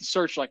gonna have to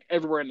search like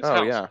everywhere in this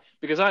house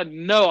because I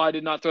know I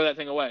did not throw that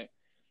thing away.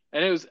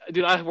 And it was,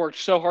 dude, I worked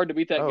so hard to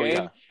beat that game.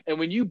 Yeah. And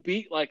when you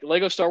beat like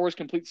Lego Star Wars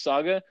Complete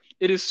Saga,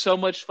 it is so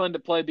much fun to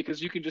play because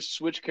you can just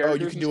switch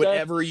characters. You can do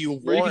whatever you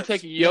want. Or you can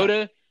take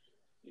Yoda.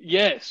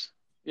 Yeah. Yes.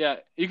 Yeah.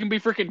 You can be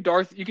freaking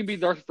Darth. You can be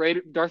Darth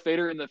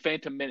Vader in the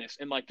Phantom Menace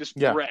and like just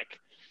wreck.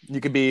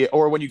 You could be,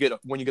 or when you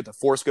get the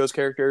Force Ghost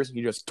characters,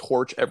 you just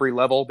torch every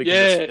level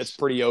because it's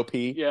pretty OP.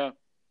 Yeah.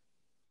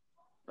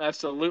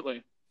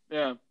 Absolutely.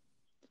 Yeah.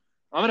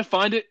 I'm gonna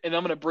find it and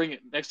I'm gonna bring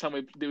it next time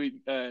we do it,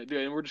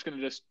 and we're just gonna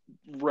just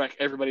wreck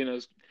everybody in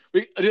those.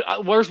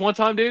 There's one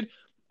time, dude,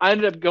 I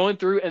ended up going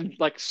through and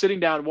like sitting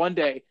down one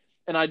day,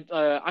 and I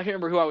can't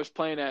remember who I was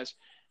playing as,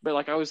 but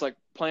like I was like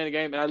playing a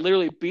game, and I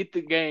literally beat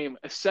the game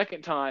a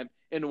second time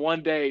in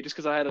one day just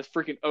because I had a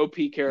freaking OP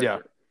character.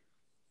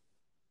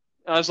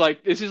 Yeah. I was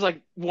like, this is like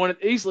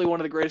easily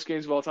one of the greatest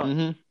games of all time.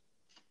 Mm-hmm.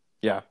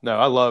 Yeah, no,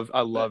 I loved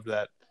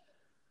that.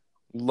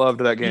 Loved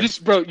that game.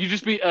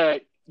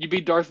 You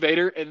beat Darth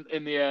Vader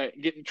in the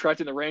getting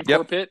trapped in the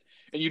Rancor pit,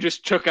 and you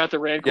just took out the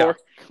Rancor. Yeah.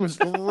 It was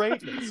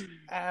greatness,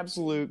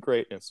 absolute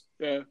greatness.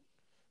 Yeah.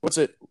 What's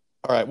it?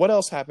 All right, what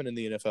else happened in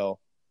the NFL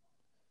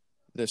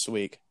this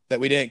week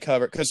that we didn't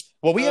cover? Because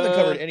we haven't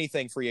covered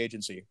anything free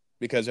agency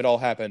because it all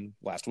happened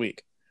last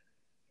week.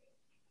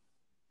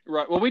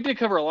 Right. Well, we did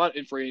cover a lot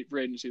in free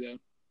agency though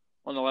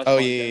on the last. Oh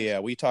yeah.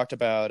 We talked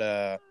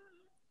about.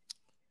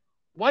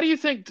 Why do you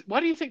think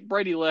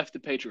Brady left the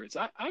Patriots?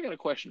 I got a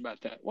question about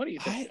that. What do you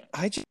think?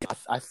 I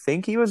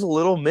think he was a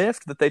little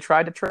miffed that they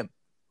tried to trim.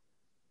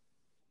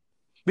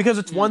 Because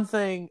it's one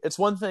thing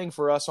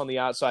for us on the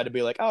outside to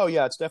be like, oh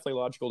yeah, it's definitely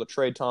logical to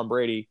trade Tom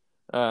Brady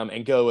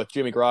and go with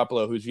Jimmy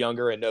Garoppolo, who's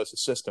younger and knows the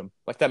system.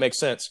 Like that makes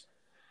sense.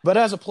 But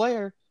as a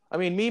player, I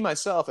mean, me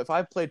myself, if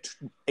I've played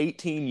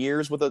 18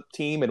 years with a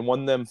team and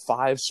won them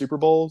 5 Super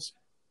Bowls,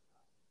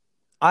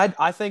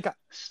 I think at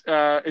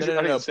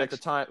the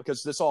time,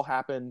 because this all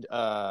happened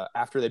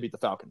after they beat the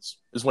Falcons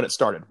is when it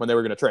started, when they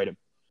were going to trade him.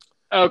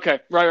 Okay,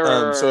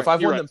 right. So if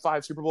I've won them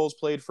 5 Super Bowls,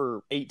 played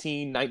for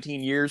 18,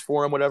 19 years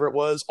for them, whatever it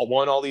was, I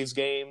won all these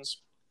games,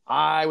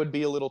 I would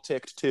be a little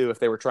ticked too if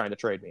they were trying to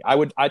trade me.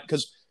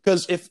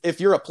 Because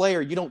if you're a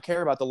player, you don't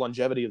care about the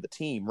longevity of the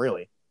team,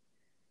 really.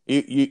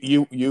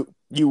 You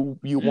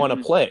want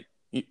to play,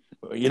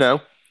 you know.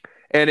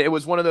 And it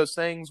was one of those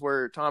things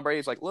where Tom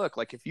Brady's like, look,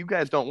 like if you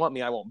guys don't want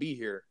me, I won't be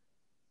here.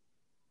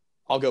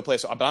 I'll go play.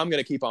 But I'm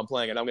going to keep on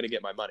playing and I'm going to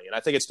get my money. And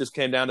I think it just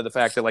came down to the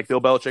fact that like Bill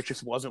Belichick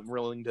just wasn't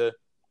willing to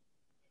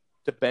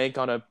bank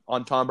on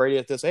Tom Brady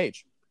at this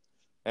age.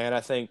 And I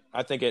think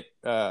I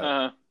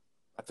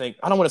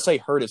don't want to say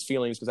hurt his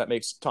feelings because that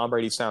makes Tom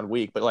Brady sound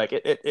weak, but like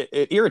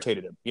it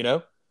irritated him, you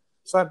know?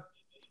 So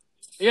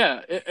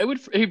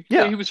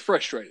he was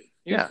frustrated.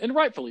 And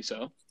rightfully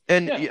so.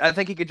 And I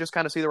think he could just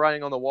kind of see the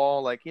writing on the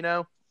wall. Like, you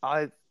know,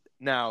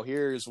 now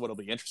here's what'll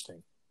be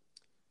interesting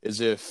is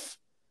if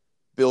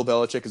Bill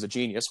Belichick is a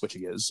genius, which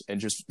he is,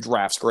 and just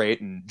drafts great,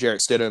 and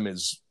Jarrett Stidham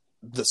is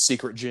the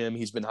secret gem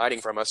he's been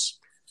hiding from us.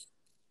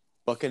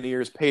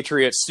 Buccaneers,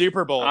 Patriots,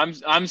 Super Bowl.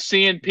 I'm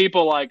seeing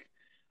people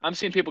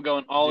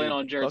going all in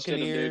on Jarrett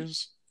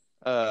Buccaneers,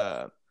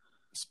 Stidham, dude.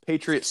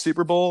 Patriots,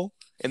 Super Bowl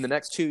in the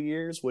next 2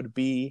 years would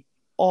be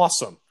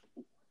awesome.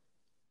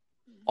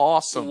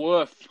 Awesome.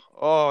 Woof.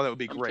 Oh, that would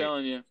be great. I'm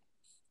telling you.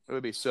 It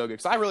would be so good.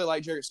 Because I really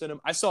like Jarrett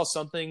Stidham. I saw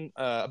something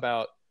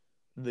about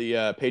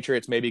the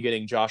Patriots maybe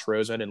getting Josh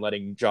Rosen and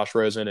letting Josh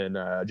Rosen and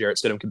Jarrett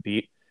Stidham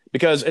compete.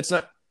 Because it's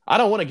not – I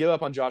don't want to give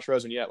up on Josh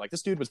Rosen yet. Like,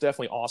 this dude was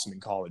definitely awesome in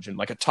college and,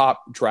 like, a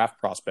top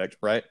draft prospect,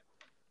 right?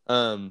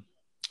 I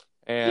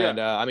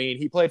mean,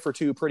 he played for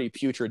 2 pretty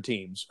putrid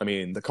teams. I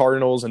mean, the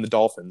Cardinals and the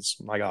Dolphins.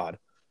 My God.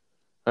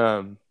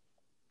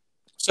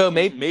 So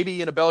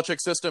maybe in a Belichick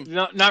system,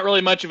 not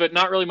really much of a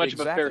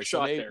fair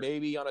shot there.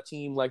 Maybe on a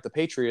team like the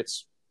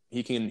Patriots,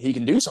 he can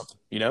do something,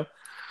 you know.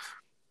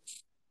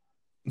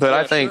 But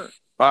I think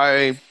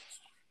I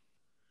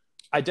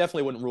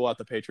definitely wouldn't rule out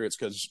the Patriots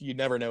because you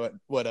never know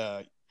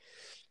what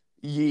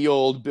ye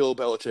old Bill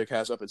Belichick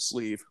has up his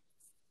sleeve.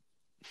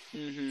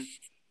 Mm-hmm.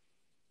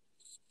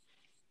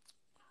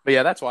 But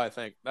yeah, that's why I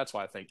think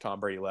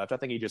Tom Brady left. I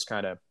think he just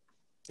kind of.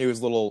 He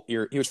was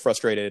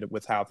frustrated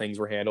with how things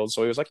were handled,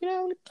 so he was like,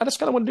 I just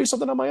kind of want to do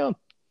something on my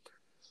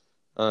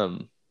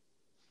own.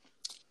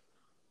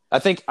 I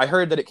think I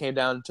heard that it came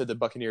down to the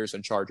Buccaneers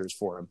and Chargers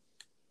for him,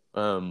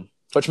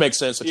 which makes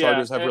sense. The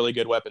Chargers have really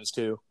good weapons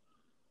too.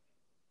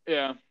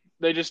 Yeah,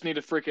 they just need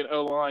a freaking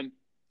O-line.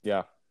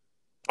 Yeah.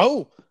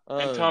 Oh,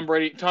 and Tom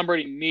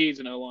Brady needs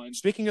an O-line.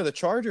 Speaking of the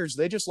Chargers,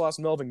 they just lost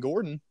Melvin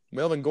Gordon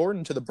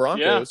to the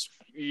Broncos.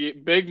 Yeah,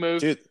 big move.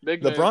 Dude,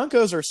 the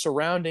Broncos are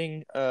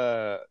surrounding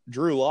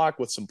Drew Lock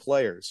with some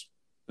players.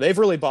 They've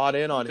really bought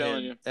in on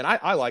him. And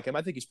I like him.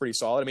 I think he's pretty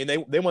solid. I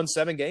mean, they won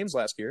 7 games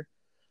last year.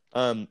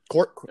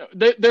 Court.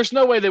 There's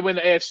no way they win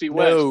the AFC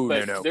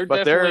West. No. They're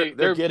But definitely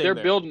they're getting they're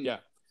there. building. Yeah,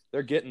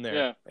 they're getting there.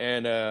 Yeah.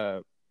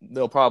 And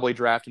they'll probably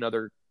draft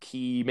another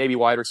key, maybe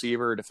wide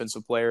receiver or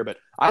defensive player. But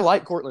I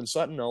like Cortland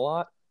Sutton a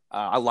lot.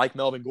 I like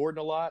Melvin Gordon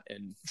a lot,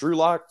 and Drew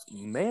Lock.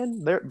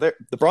 Man, the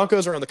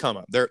Broncos are on the come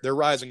up. They're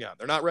rising up.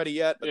 They're not ready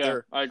yet, but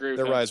I agree with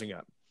they're that. rising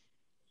up.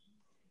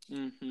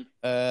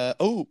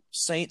 Mm-hmm.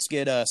 Saints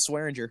get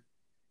Swearinger,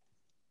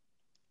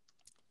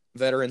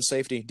 veteran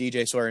safety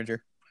DJ Swearinger.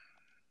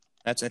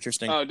 That's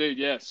interesting. Oh, dude,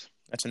 yes,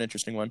 that's an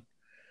interesting one.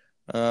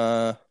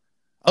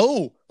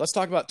 Let's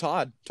talk about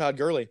Todd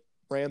Gurley.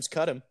 Rams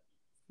cut him,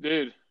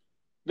 dude.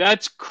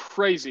 That's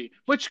crazy.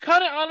 Which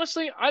kind of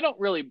honestly, I don't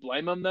really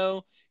blame him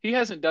though. He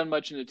hasn't done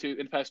much in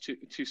the past two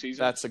seasons.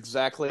 That's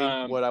exactly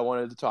what I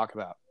wanted to talk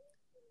about.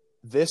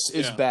 This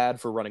is bad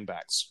for running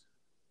backs.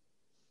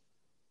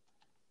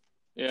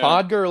 Yeah.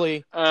 Todd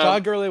Gurley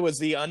was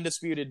the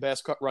undisputed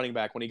best running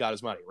back when he got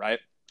his money, right?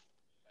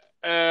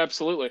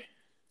 Absolutely.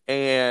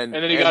 And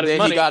then he got his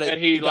money,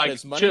 and he got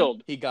his money,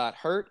 chilled. He got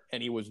hurt,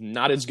 and he was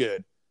not as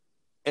good.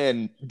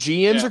 And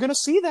GMs are going to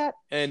see that.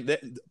 And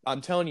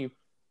I'm telling you,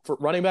 for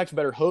running backs,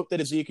 better hope that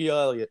Ezekiel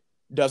Elliott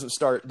doesn't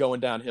start going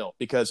downhill,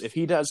 because if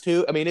he does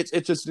too, I mean, it's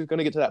just going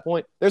to get to that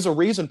point. There's a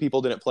reason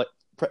people didn't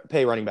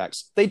pay running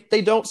backs.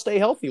 They don't stay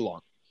healthy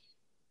long.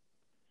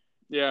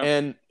 Yeah,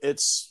 and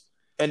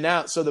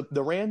now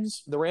the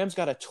Rams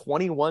got a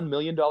 $21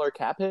 million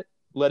cap hit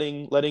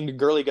letting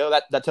Gurley go.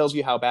 That tells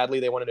you how badly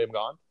they wanted him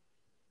gone.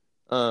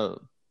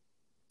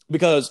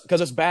 Because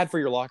it's bad for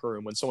your locker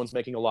room when someone's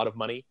making a lot of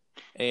money,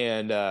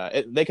 and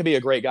they could be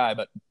a great guy,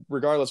 but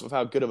regardless of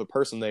how good of a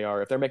person they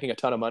are, if they're making a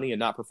ton of money and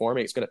not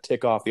performing, it's going to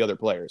tick off the other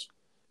players,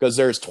 because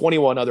there's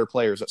 21 other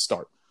players that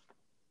start.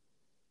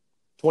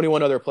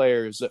 21 other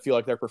players that feel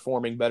like they're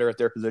performing better at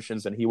their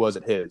positions than he was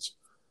at his,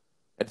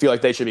 and feel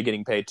like they should be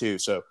getting paid too.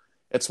 So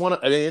it's going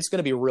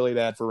to be really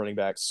bad for running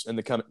backs in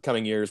the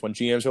coming years when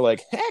GMs are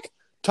like, heck,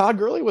 Todd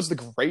Gurley was the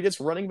greatest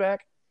running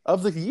back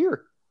of the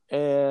year,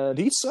 and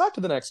he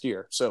sucked the next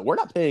year, so we're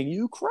not paying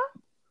you crap.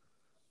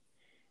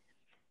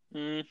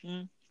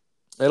 Mm-hmm.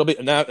 It'll be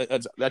now.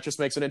 That just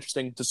makes it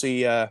interesting to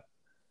see if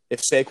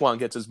Saquon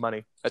gets his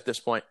money at this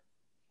point.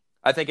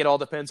 I think it all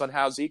depends on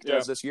how Zeke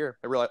does this year.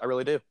 I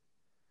really do.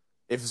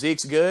 If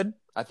Zeke's good,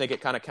 I think it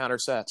kind of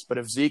countersets. But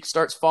if Zeke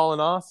starts falling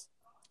off,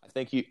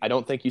 I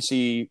don't think you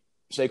see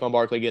Saquon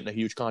Barkley getting a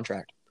huge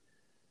contract,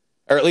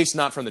 or at least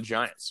not from the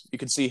Giants. You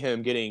could see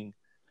him getting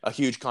a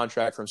huge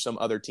contract from some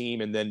other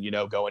team, and then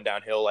going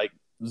downhill like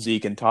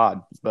Zeke and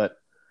Todd. But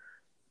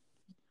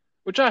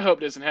which I hope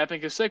doesn't happen,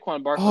 because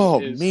Saquon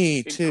Barkley is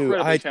me too.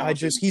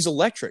 He's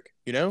electric,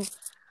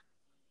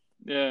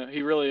 Yeah,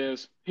 he really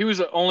is. He was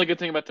the only good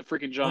thing about the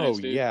freaking Giants,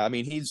 dude. Yeah. I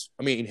mean,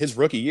 his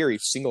rookie year, he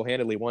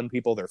single-handedly won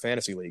people their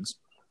fantasy leagues.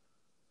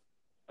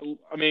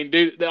 I mean,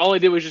 dude, all they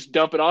did was just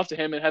dump it off to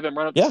him and have him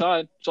run up the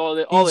side. That's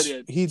all they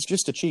did. He's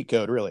just a cheat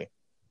code, really.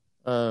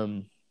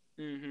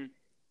 Mm-hmm.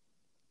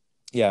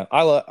 Yeah,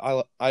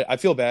 I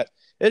feel bad.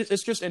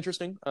 It's just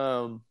interesting.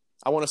 I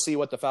want to see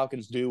what the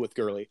Falcons do with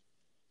Gurley,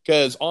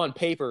 because on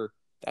paper,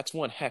 that's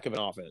one heck of an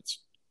offense.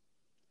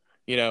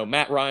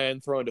 Matt Ryan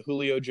throwing to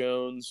Julio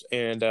Jones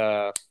and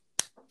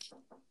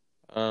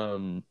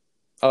Calvin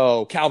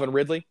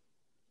Ridley,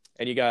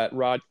 and you got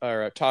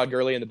Todd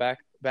Gurley in the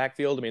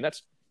backfield. I mean,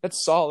 that's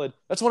solid.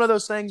 That's one of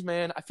those things,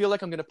 man. I feel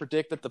like I'm going to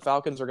predict that the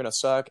Falcons are going to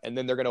suck, and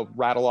then they're going to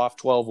rattle off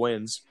 12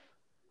 wins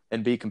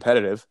and be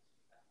competitive.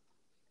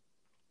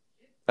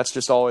 That's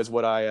just always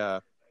what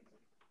I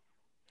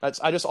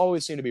just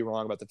always seem to be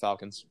wrong about the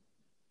Falcons.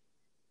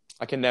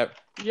 I can never.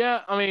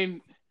 Yeah, I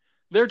mean,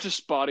 they're just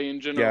spotty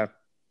in general. Yeah,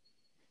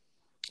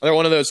 they're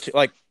one of those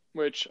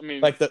which I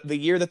mean, like the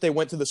year that they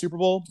went to the Super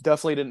Bowl,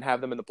 definitely didn't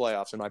have them in the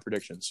playoffs in my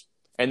predictions.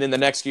 And then the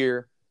next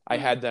year, I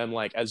had them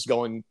as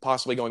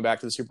possibly going back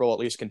to the Super Bowl, at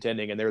least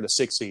contending, and they were the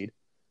 6th seed.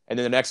 And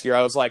then the next year,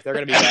 I was like, they're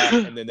going to be back,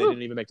 and then they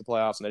didn't even make the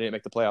playoffs, and they didn't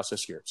make the playoffs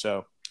this year.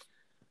 So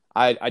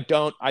I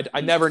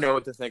never know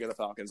what to think of the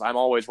Falcons. I'm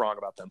always wrong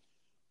about them.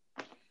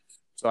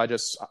 So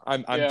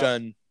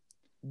I'm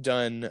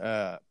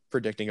done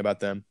predicting about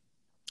them.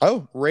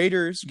 Oh,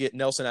 Raiders get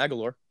Nelson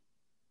Aguilar.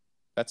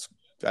 That's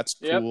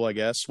cool, I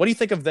guess. What do you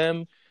think of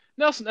them?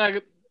 Nelson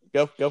Aguilar.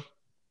 Go. Go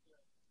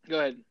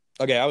ahead.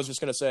 Okay, I was just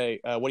going to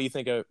say, what do you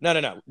think of – no.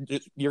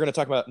 You're going to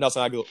talk about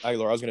Nelson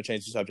Aguilar. I was going to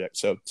change the subject,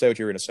 so say what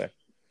you were going to say.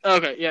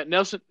 Okay, yeah,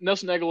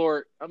 Nelson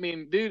Aguilar, I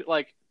mean, dude,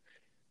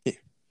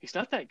 he's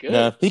not that good.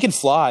 No, he can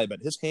fly, but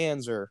his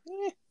hands are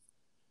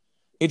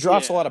he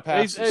drops a lot of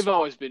passes. They've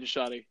always been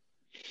shoddy.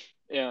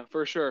 Yeah,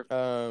 for sure.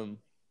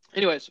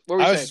 Anyways, what were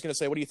we I was saying? just going to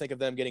say, what do you think of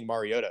them getting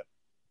Mariota?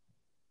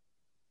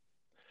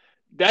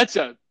 That's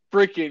a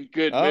freaking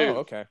good move. Oh,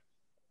 okay.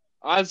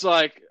 I was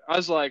like,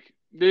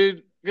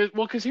 dude,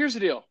 because here's the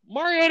deal.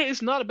 Mariota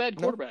is not a bad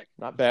quarterback.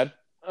 No, not bad.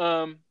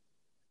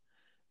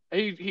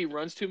 He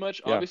runs too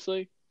much,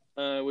 obviously,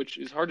 which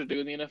is hard to do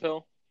in the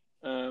NFL.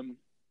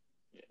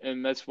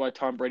 And that's why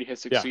Tom Brady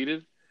has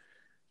succeeded.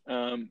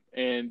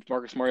 And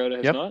Marcus Mariota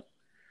has not.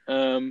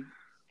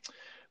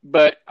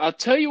 But I'll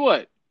tell you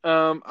what,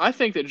 I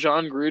think that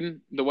John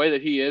Gruden, the way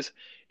that he is,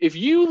 If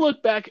you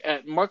look back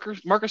at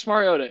Marcus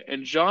Mariota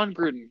and John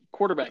Gruden,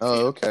 quarterback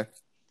Oh, okay.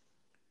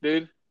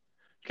 dude.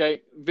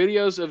 Okay,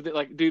 videos of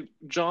dude,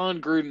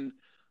 John Gruden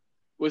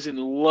was in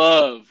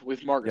love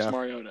with Marcus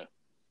Mariota.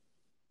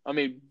 I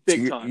mean,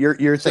 big time.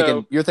 You're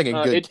thinking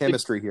good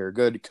chemistry here,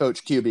 good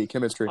coach QB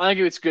chemistry. I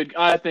think it's good.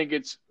 I think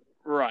it's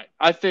right.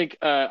 I think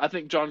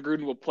John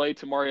Gruden will play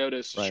to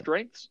Mariota's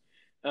strengths.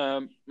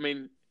 I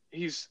mean,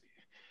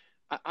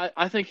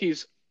 I think he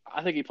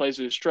plays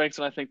to his strengths,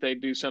 and I think they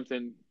do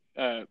something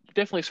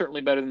definitely,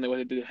 certainly better than what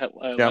they did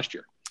last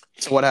year.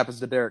 So what happens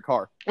to Derek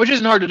Carr? Which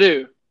isn't hard to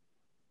do.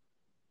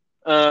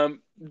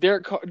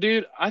 Derek Carr,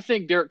 dude. I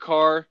think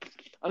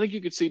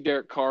you could see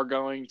Derek Carr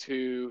going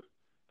to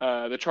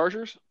the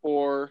Chargers,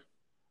 or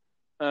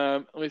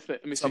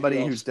let me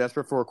somebody who's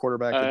desperate for a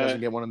quarterback that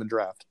doesn't get one in the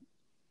draft.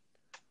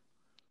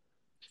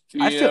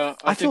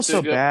 I feel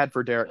so bad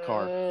for Derek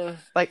Carr.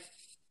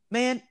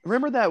 Man,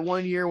 remember that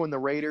one year when the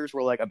Raiders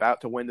were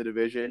about to win the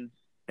division,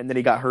 and then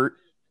he got hurt?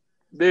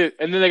 Dude,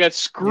 and then they got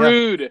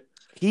screwed.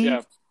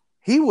 Yeah.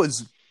 He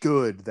was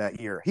good that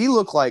year. He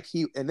looked like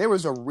and there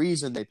was a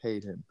reason they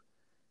paid him.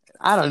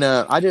 I don't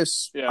know. I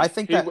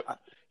think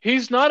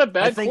he's not a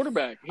bad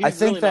quarterback. I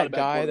think really that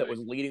guy that was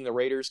leading the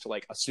Raiders to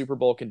a Super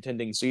Bowl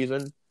contending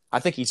season,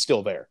 I think he's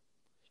still there.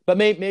 But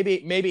maybe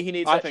he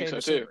needs that change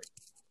of scenery.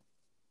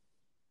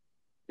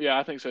 Yeah,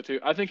 I think so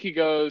too. I think he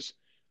goes.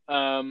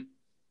 I don't know.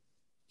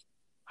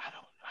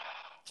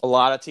 A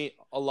lot of teams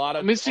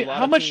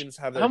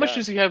have their how much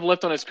does he have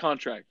left on his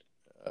contract?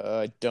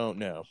 I don't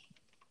know.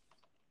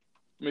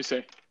 Let me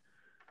see.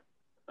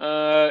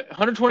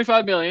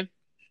 $125 million.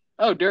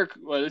 Oh, Derek.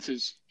 Well, this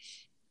is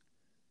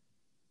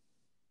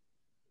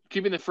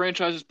keeping the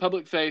franchise's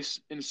public face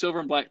in silver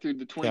and black through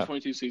the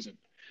 2022 season.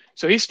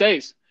 So he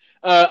stays.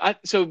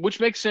 Which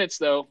makes sense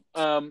though.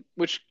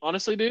 Which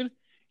honestly, dude,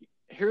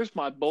 here's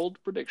my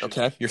bold prediction.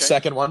 Okay, your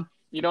second one.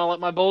 I like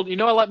my bold.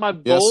 I like my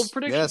bold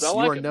predictions. Yes, I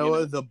like you are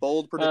Noah, the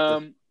bold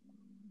predictor.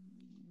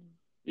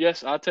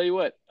 Yes, I'll tell you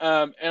what.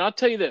 And I'll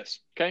tell you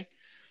this. Okay,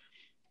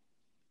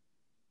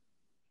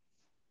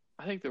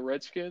 I think the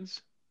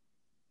Redskins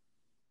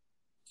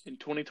in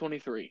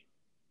 2023.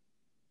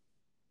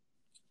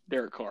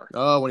 Derek Carr.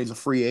 Oh, when he's a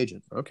free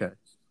agent. Okay.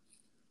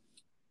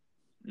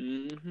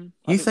 Mm-hmm.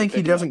 You think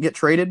he doesn't get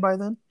traded by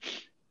then?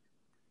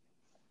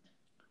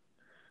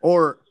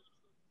 Or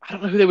I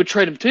don't know who they would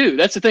trade him to.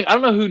 That's the thing. I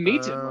don't know who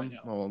needs him right now.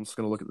 Well, I'm just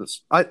going to look at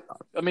this. I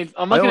mean,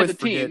 I'm looking at the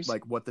teams.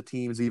 Forget, what the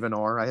teams even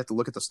are. I have to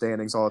look at the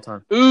standings all the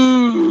time.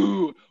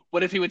 Ooh,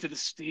 what if he went to the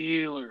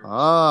Steelers?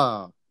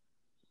 Ah.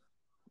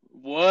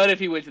 What if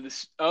he went to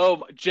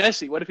the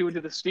Jesse? What if he went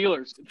to the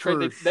Steelers?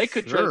 They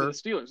could trade to the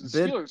Steelers. The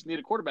Steelers need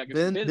a quarterback.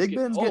 Big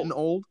Ben's getting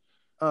old.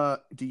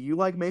 Do you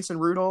like Mason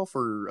Rudolph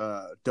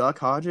or Duck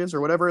Hodges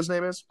or whatever his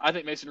name is? I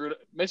think Mason Rudolph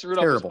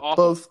terrible. Was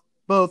awful.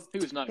 Both. He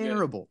was not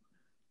terrible. Good.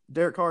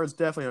 Derek Carr is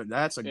definitely.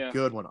 That's a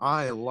good one.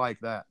 I like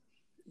that.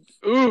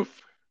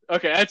 Oof.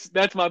 Okay,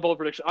 that's my bold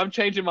prediction. I'm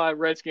changing my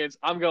Redskins.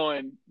 I'm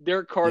going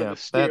Derek Carr to the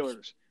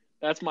Steelers.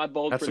 That's my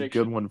bold prediction. That's a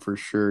good one for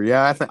sure.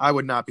 Yeah, I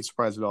would not be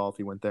surprised at all if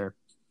he went there.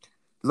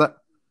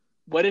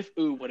 What if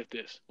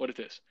this? What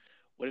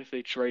if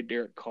they trade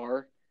Derek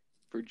Carr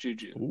for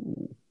Juju?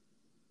 Ooh.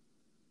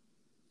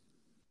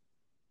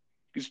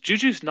 Because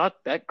Juju's not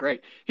that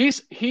great.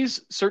 He's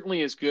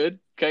certainly is good.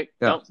 Okay,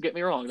 Don't get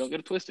me wrong. Don't get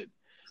it twisted.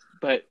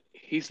 But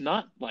he's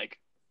not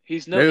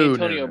he's no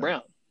Antonio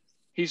Brown.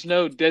 He's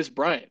no Des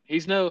Bryant.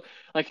 He's no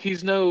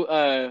He's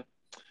no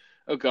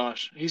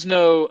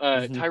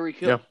Tyreek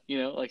Hill.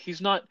 Yeah.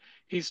 He's no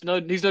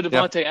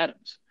Devontae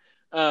Adams.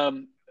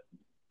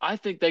 I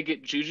think they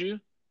get Juju.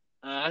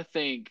 I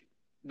think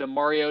the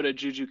Mariota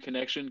Juju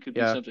connection could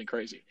be something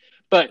crazy.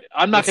 But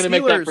I'm not going to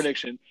make that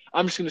prediction.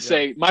 I'm just going to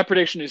say my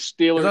prediction is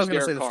Steelers. I was going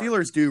to say the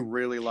Steelers do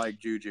really like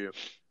Juju.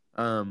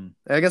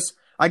 I guess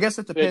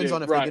it depends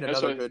on if they get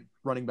another good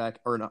running back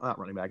or not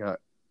running back,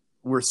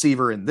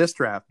 receiver in this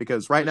draft,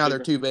 because right now their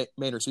two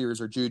main receivers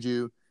are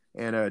Juju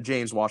and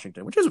James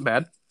Washington, which isn't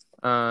bad.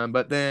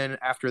 But then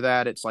after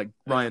that, it's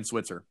Ryan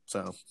Switzer.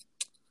 So,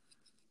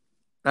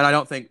 and I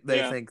don't think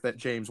they think that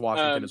James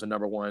Washington is a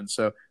number one,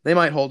 so they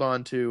might hold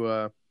on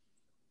to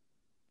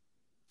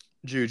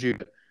Juju.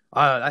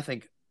 I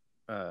think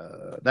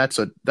that's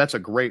a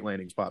great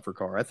landing spot for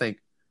Carr. I think,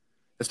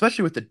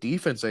 especially with the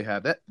defense they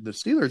have, that the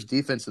Steelers'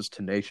 defense is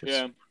tenacious.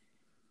 Yeah.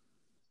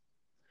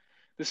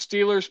 The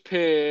Steelers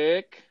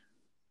pick.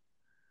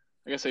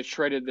 I guess they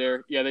traded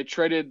their. Yeah, they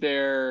traded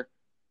their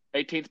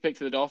 18th pick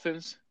to the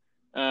Dolphins.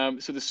 So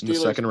the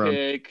Steelers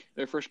pick.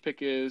 Their first pick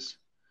is.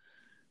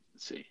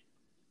 Let's see.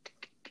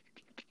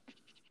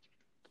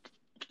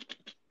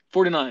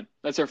 49.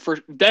 That's our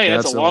first. Dang,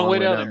 that's a long way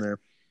down there.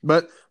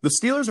 But the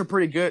Steelers are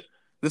pretty good.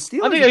 The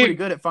Steelers are pretty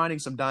good at finding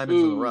some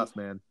diamonds in the rough,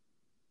 man.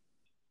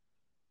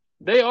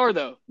 They are,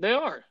 though. They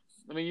are.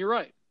 I mean, you're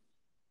right.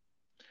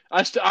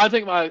 I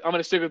think I'm going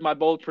to stick with my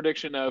bold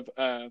prediction of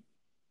the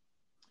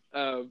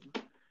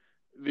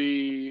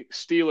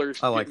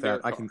Steelers. I like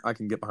that. I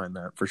can get behind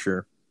that for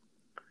sure.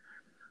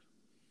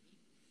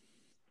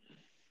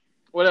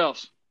 What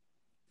else?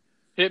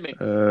 Hit me.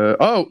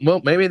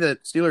 Maybe the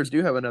Steelers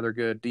do have another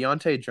good.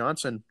 Deontay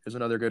Johnson is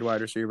another good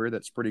wide receiver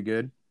that's pretty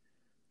good.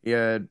 He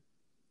had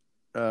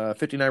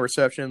 59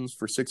 receptions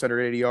for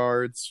 680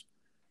 yards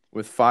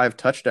with 5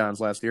 touchdowns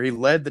last year. He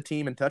led the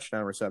team in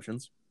touchdown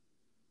receptions.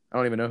 I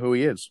don't even know who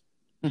he is.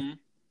 Mm-hmm.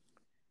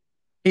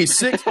 He's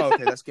 6. Oh,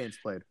 okay, that's games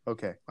played.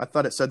 Okay. I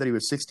thought it said that he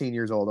was 16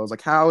 years old. I was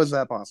like, how is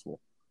that possible?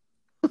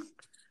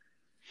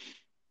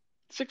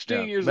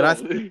 16 years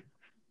old.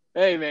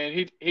 Hey, man,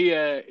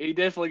 he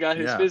definitely got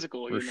his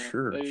physical. For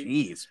sure.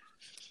 Jeez.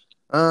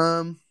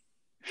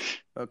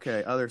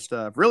 Okay, other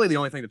stuff. Really, the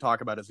only thing to talk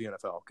about is the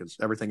NFL because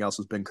everything else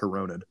has been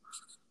coroned.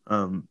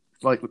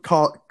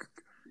 College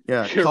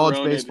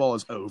baseball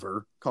is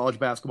over. College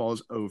basketball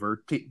is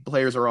over.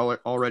 Players are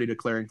already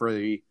declaring for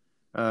the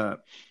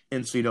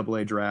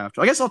NCAA draft.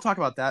 I guess I'll talk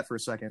about that for a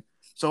second.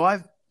 So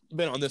I've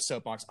been on this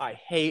soapbox. I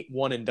hate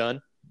one and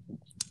done.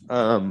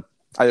 I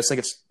just think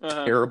it's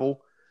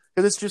terrible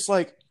because it's just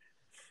like,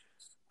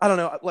 I don't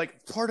know.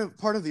 Like part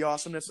of the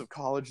awesomeness of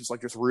college is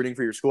like just rooting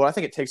for your school. I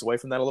think it takes away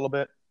from that a little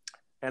bit.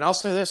 And I'll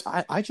say this: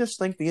 I just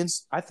think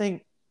I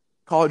think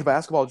college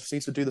basketball just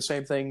needs to do the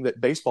same thing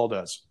that baseball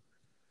does,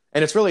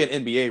 and it's really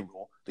an NBA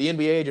rule. The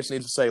NBA just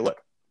needs to say,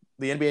 look,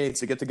 the NBA needs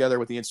to get together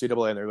with the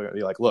NCAA, and they're going to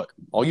be like, look,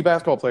 all you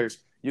basketball players,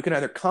 you can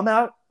either come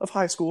out of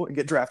high school and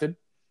get drafted.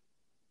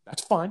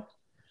 That's fine.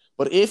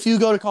 But if you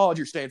go to college,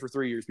 you're staying for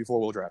 3 years before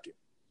we'll draft you.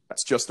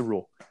 That's just the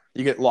rule.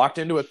 You get locked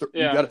into it.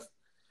 You got to.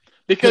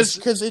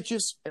 Because it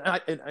just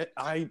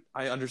I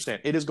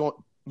understand it is going.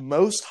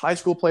 Most high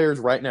school players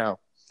right now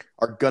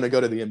are going to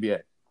go to the NBA,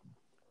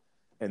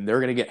 and they're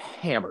going to get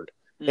hammered.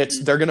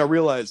 Mm-hmm. They're going to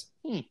realize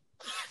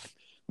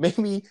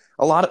maybe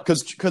a lot of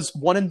because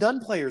one and done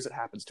players it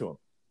happens to them.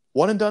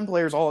 One and done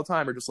players all the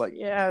time are just like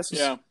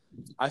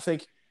I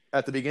think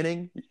at the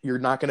beginning you're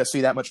not going to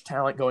see that much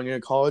talent going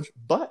into college,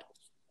 but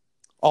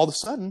all of a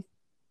sudden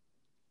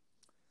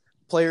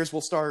players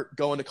will start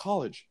going to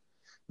college.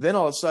 Then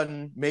all of a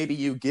sudden, maybe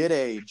you get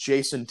a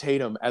Jason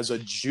Tatum as a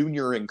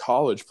junior in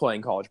college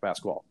playing college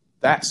basketball.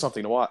 That's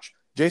something to watch.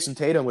 Jason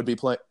Tatum would be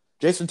playing.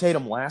 Jason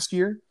Tatum last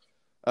year,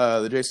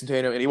 and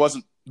he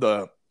wasn't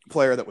the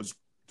player that was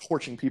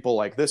torching people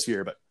like this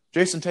year, but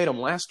Jason Tatum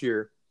last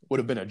year would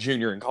have been a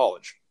junior in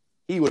college.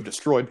 He would have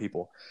destroyed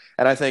people.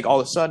 And I think all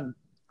of a sudden,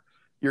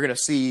 you're going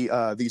to see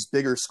these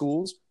bigger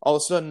schools. All of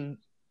a sudden,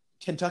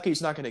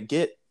 Kentucky's not going to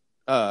get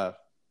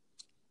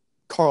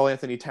Karl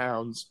Anthony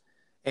Towns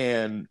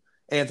and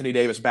Anthony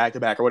Davis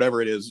back-to-back or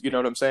whatever it is. You know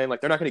what I'm saying?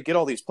 Like, they're not going to get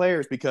all these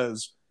players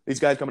because these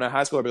guys coming out of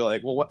high school will be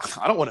like, well,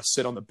 I don't want to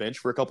sit on the bench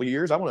for a couple of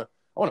years. I want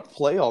to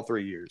play all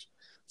 3 years.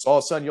 So all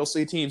of a sudden, you'll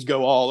see teams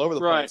go all over the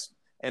place.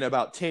 In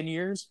about 10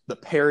 years, the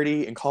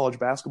parity in college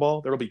basketball,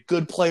 there will be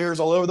good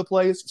players all over the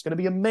place. It's going to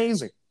be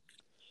amazing.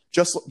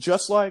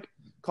 Just like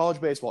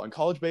college baseball. And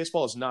college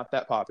baseball is not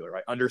that popular,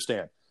 I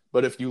understand.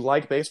 But if you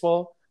like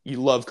baseball, you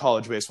love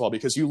college baseball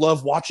because you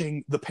love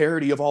watching the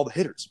parity of all the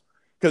hitters.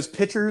 Because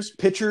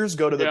pitchers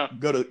go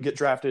to get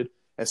drafted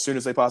as soon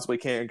as they possibly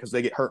can because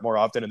they get hurt more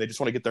often and they just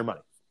want to get their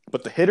money.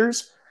 But the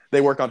hitters, they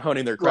work on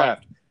honing their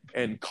craft.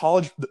 Right. And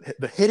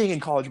the hitting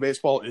in college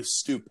baseball is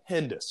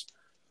stupendous.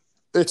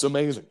 It's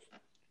amazing.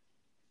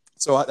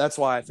 So that's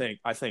why I think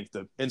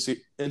the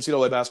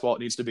NCAA basketball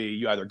needs to be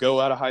you either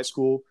go out of high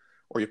school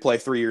or you play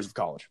 3 years of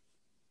college.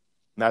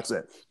 And that's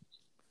it.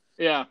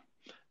 Yeah.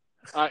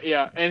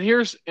 And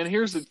here's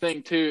the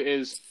thing too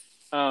is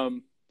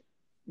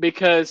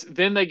because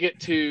then they get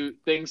to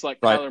things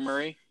like Kyler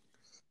Murray,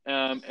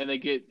 and they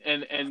get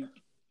and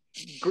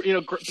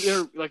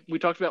like we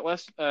talked about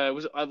last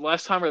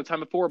time or the time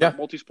before about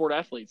multi-sport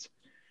athletes.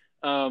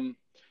 Then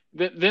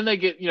they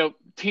get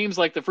teams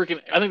like I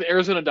think the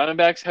Arizona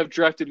Diamondbacks have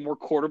drafted more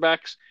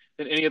quarterbacks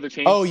than any other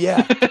team. Oh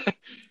yeah,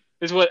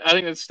 is what I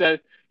think that's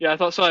stat. Yeah,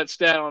 saw that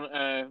stat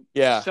on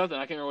something.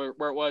 I can't remember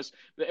where it was.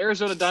 The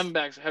Arizona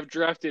Diamondbacks have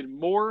drafted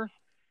more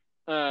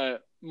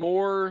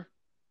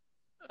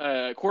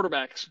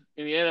quarterbacks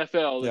in the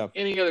NFL than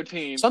any other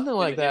team. Something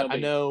like that.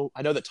 MLB.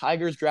 I know the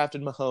Tigers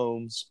drafted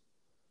Mahomes.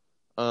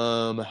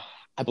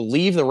 I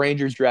believe the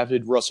Rangers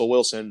drafted Russell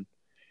Wilson,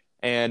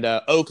 and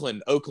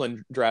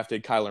Oakland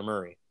drafted Kyler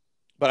Murray.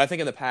 But I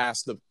think in the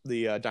past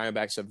the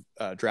Diamondbacks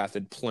have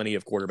drafted plenty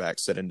of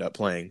quarterbacks that end up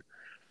playing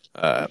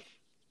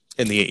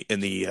in the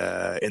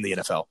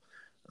NFL.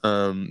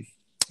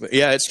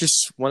 It's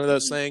just one of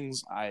those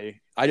things.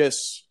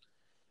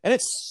 And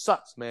it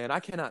sucks, man. I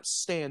cannot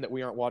stand that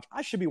we aren't watching.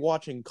 I should be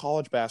watching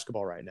college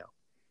basketball right now.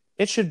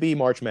 It should be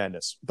March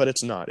Madness, but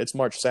it's not. It's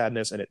March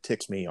Sadness, and it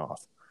ticks me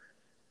off.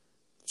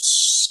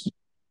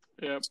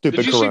 Yeah. Stupid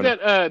Did you Corona.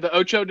 see that the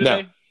Ocho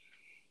today? No.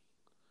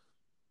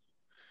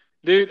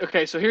 Dude,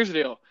 okay, so here's the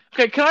deal.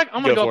 Okay,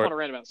 I'm going to go up on a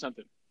rant about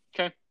something.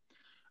 Okay?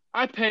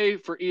 I pay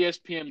for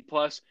ESPN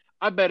Plus.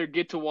 I better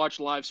get to watch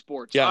live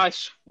sports. Yeah. I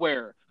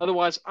swear.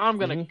 Otherwise, I'm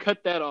going to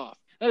cut that off.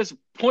 That is a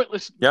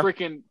pointless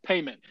freaking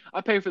payment.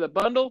 I pay for the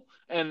bundle,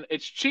 and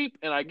it's cheap,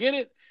 and I get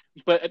it.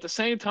 But at the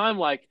same time,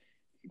 like,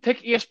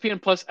 take ESPN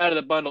Plus out of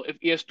the bundle if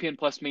ESPN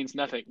Plus means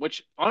nothing.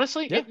 Which,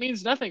 honestly, it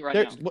means nothing right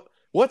now.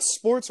 What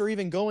sports are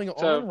even going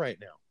on right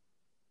now?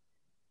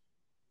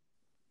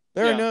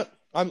 There are Yeah, no.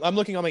 I'm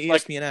looking on my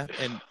like ESPN app,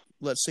 and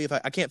let's see if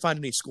I can't find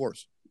any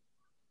scores.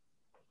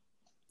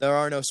 There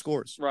are no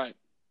scores. right.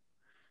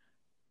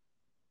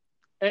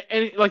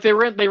 And like they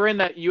ran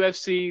that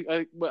UFC,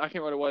 I can't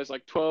remember what it was,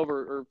 like 12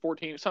 or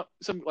 14, some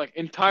like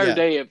entire Yeah,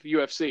 day of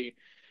UFC.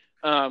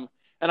 And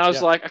I was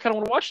yeah. like, I kind of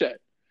want to watch that.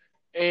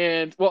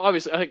 And well,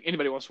 obviously, I think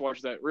anybody wants to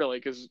watch that really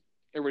because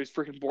everybody's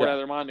freaking bored Yeah. out of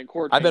their mind in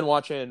I've been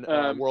quarantine.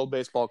 watching World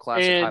Baseball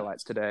Classic And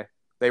highlights today.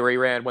 They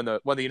reran when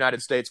the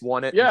United States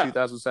won it in yeah,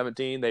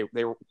 2017.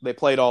 They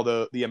played all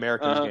the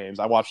Americans uh, games.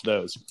 I watched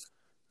those.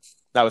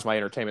 That was my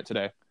entertainment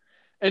today.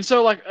 and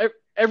so like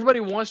everybody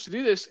wants to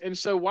do this, and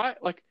so why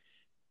like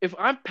if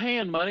I'm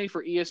paying money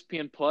for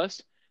ESPN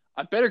Plus,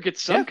 I better get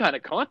some Yeah, kind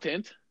of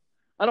content.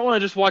 I don't want to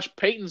just watch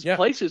Peyton's yeah,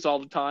 Places all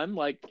the time.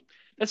 Like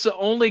that's the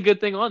only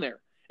good thing on there.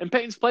 And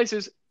Peyton's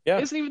Places yeah.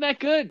 isn't even that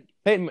good.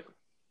 Peyton,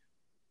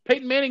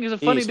 Peyton Manning is a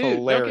funny he's dude.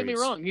 Don't get me hilarious.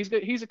 wrong. He's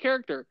good. He's a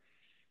character.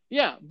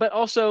 Yeah, but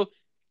also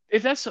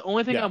if that's the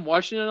only thing Yeah, I'm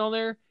watching it on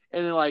there,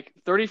 and then like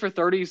 30 for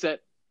 30s that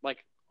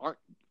like aren't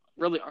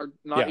really are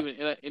not yeah, even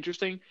that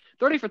interesting.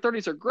 30 for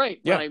 30s are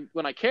great yeah,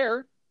 when I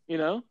care, you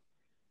know.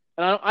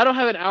 And I don't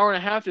have an hour and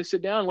a half to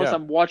sit down unless yeah.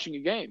 I'm watching a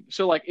game.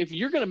 So like if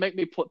you're gonna make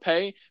me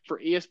pay for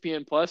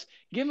ESPN Plus,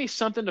 give me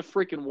something to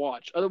freaking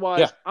watch. Yeah,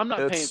 Otherwise, I'm not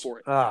paying it's for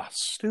it.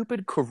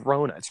 stupid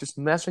Corona. It's just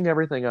messing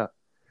everything up.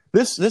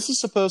 This is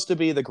supposed to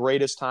be the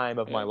greatest time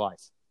of my Yeah.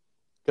 life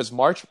because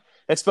March.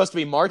 It's supposed to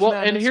be March Well,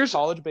 and Madness, here's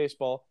college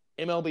baseball,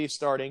 MLB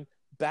starting,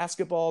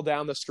 basketball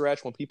down the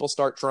stretch when people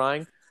start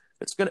trying.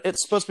 It's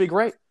supposed to be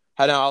great.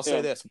 Now I'll say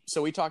yeah, this.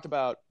 So we talked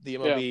about the yeah,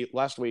 MLB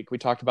last week. We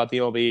talked about the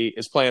MLB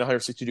is playing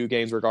 162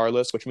 games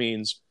regardless, which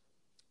means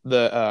at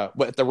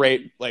the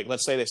rate, like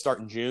let's say they start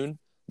in June,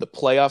 the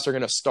playoffs are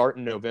going to start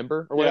in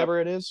November or yeah. whatever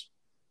it is,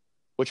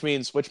 which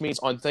means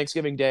on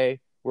Thanksgiving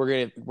Day we're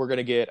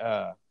gonna get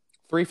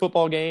 3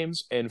 football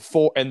games and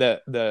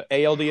the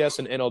ALDS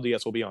and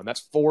NLDS will be on.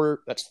 That's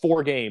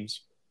four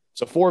games.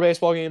 So 4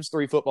 baseball games,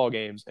 3 football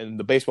games, and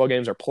the baseball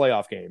games are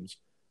playoff games.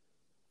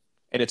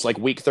 And it's like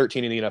week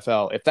 13 in the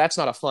NFL. If that's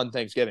not a fun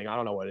Thanksgiving, I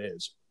don't know what it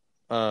is.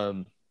 Yeah.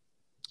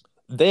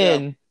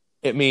 Then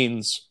it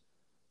means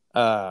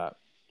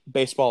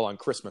baseball on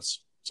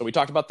Christmas. So we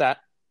talked about that.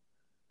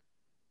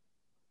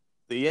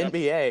 The Yep.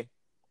 NBA.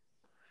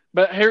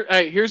 But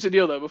here's the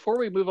deal though. Before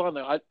we move on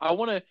though, I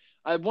want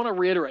to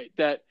reiterate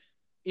that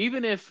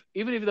even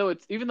though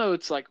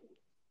it's like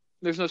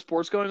there's no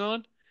sports going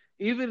on,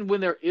 even when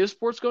there is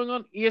sports going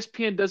on,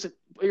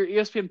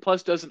 ESPN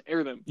Plus doesn't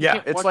air them. You Yeah,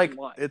 can't it's watch like them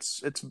live.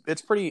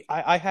 it's pretty.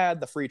 I had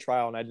the free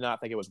trial and I did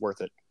not think it was worth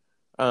it.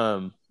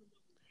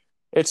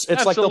 It's like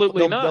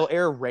Absolutely they'll not.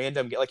 air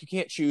random like you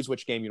can't choose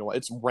which game you know.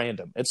 It's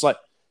random. It's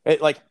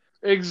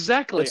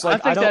Exactly. I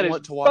like I think that don't is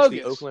want to watch the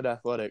bogus. Oakland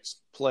Athletics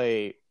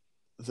play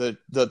the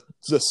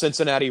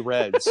Cincinnati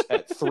Reds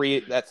at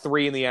 3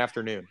 in the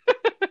afternoon.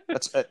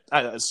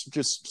 It's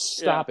just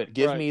stop Yeah. it.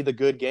 Give Right. me the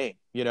good game,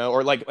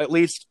 or like at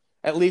least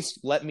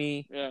let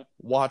me Yeah.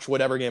 watch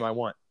whatever game I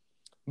want.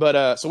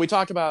 But so we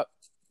talked about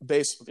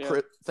Yeah.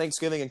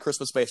 Thanksgiving and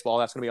Christmas baseball.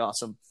 That's going to be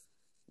awesome.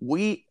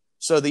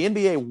 So the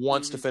NBA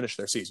wants to Mhm. finish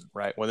their season,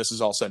 right? When this is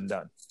all said and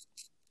done.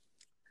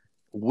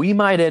 We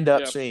might end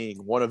up Yeah.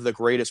 seeing one of the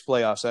greatest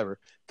playoffs ever.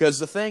 Because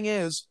the thing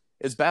is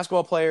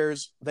basketball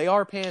players, they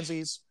are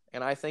pansies,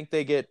 and I think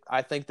they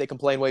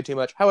complain way too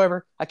much.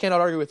 However, I cannot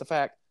argue with the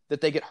fact that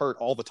they get hurt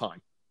all the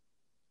time.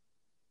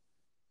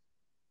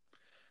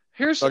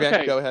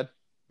 Okay, go ahead.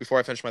 Before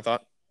I finish my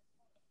thought. Are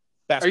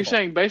you Basketball.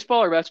 saying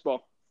baseball or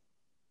basketball?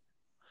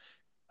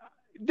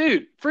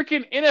 Dude,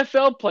 freaking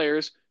NFL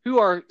players who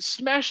are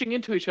smashing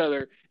into each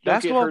other don't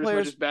Basketball get hurt as players-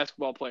 much as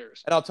basketball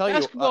players. And I'll tell you,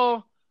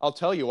 Basketball, I'll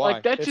tell you why.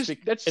 like that's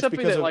It's something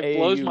because that of like AAU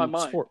blows my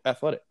mind. sport,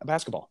 athletic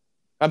basketball.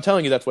 I'm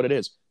telling you, that's what it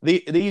is.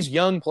 These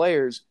young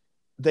players,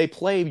 they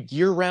play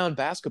year-round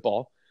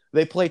basketball.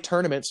 They play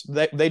tournaments.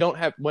 They don't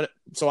have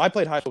So I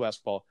played high school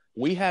basketball.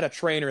 We had a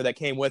trainer that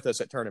came with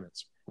us at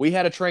tournaments. We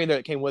had a trainer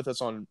that came with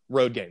us on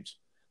road games.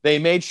 They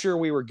made sure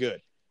we were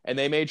good, and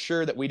they made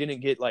sure that we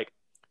didn't get like.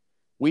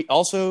 We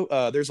also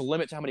there's a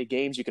limit to how many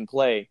games you can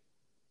play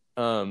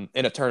in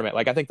a tournament.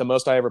 Like I think the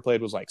most I ever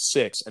played was like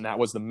 6, and that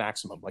was the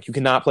maximum. Like you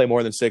cannot play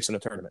more than 6 in a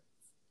tournament.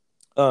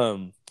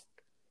 And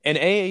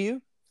AAU,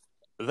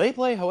 they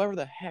play however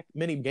the heck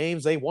many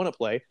games they want to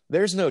play.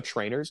 There's no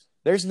trainers.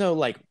 There's no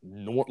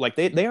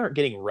they aren't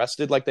getting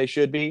rested like they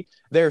should be.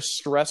 They're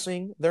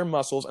stressing their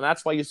muscles, and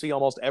that's why you see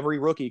almost every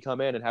rookie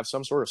come in and have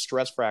some sort of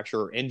stress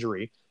fracture or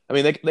injury. I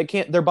mean, they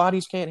can't. Their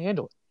bodies can't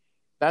handle it.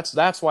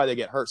 That's why they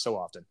get hurt so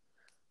often.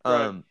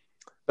 Right.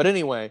 But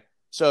anyway,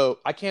 so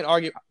I can't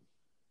argue.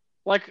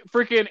 Like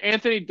freaking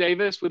Anthony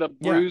Davis with a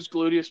bruised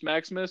gluteus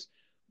maximus.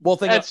 Well,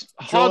 That's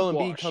Joel Embiid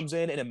hogwash. comes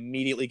in and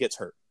immediately gets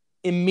hurt.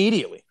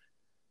 Immediately.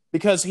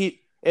 Because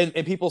and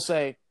people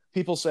say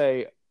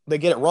they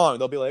get it wrong.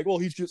 They'll be like, well,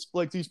 he's just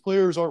like these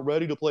players aren't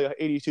ready to play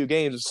 82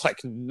 games. It's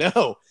like,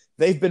 no,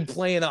 they've been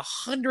playing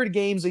 100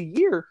 games a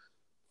year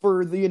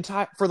for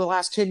the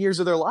last 10 years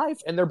of their life,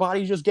 and their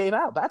bodies just gave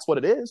out. That's what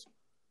it is.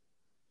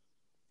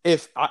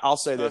 I'll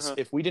say this,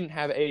 if we didn't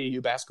have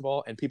AAU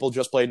basketball and people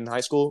just played in high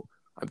school,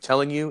 I'm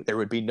telling you, there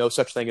would be no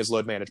such thing as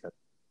load management.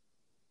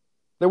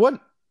 There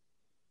wouldn't,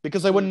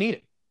 because they wouldn't need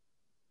it.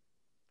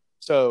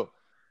 So,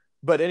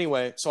 but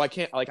anyway, so I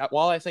can't, like,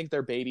 while I think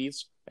they're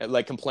babies,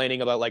 like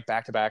complaining about like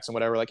back-to-backs and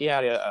whatever, like, yeah,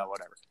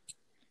 whatever.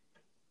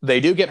 They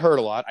do get hurt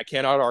a lot. I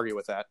cannot argue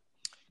with that.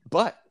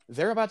 But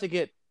they're about to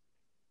get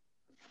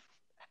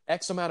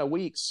X amount of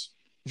weeks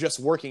just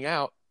working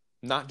out,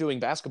 not doing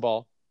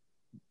basketball,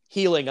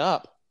 healing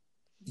up.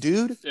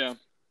 Dude, yeah.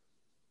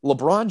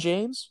 LeBron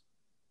James,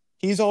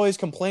 he's always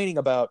complaining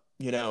about,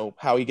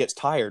 how he gets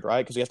tired,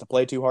 right? Because he has to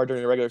play too hard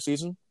during the regular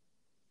season.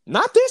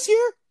 Not this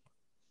year.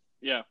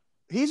 Yeah.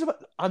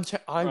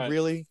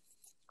 Really,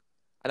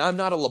 and I'm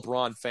not a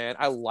LeBron fan.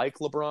 I like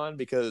LeBron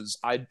because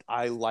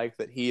I like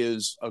that he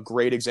is a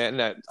great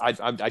example.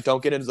 I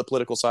don't get into the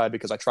political side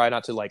because I try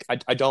not to, like,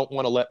 I don't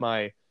want to let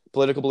my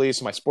political beliefs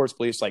and my sports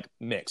beliefs like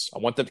mix. I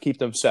want them to keep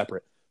them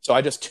separate. So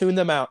I just tune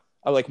them out.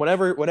 I like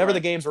whenever the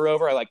games are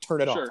over, I like turn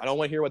it off. I don't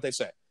want to hear what they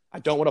say. I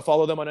don't want to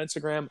follow them on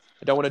Instagram.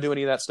 I don't want to do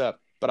any of that stuff.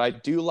 But I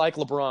do like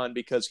LeBron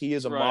because he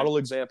is a model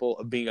example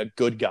of being a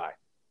good guy.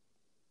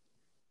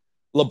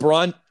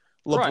 LeBron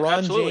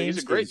James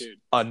He's a great is dude.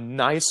 A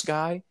nice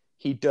guy.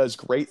 He does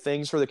great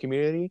things for the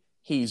community.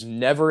 He's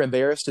never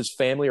embarrassed his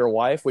family or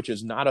wife, which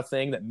is not a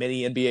thing that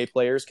many NBA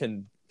players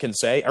can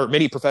say, or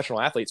many professional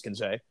athletes can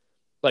say.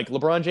 Like,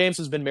 LeBron James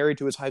has been married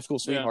to his high school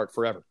sweetheart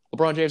forever.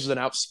 LeBron James is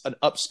an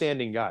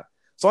upstanding guy.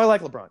 So I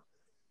like LeBron.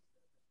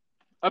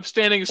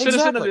 Upstanding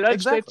citizen of the United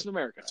States of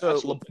America.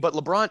 So,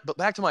 but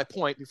back to my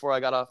point before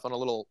I got off on a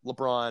little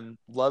LeBron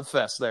love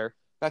fest there.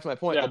 Back to my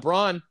point. Yeah.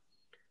 LeBron,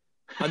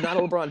 I'm not a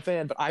LeBron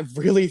fan, but I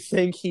really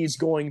think he's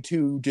going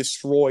to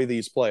destroy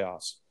these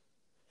playoffs.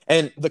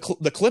 And the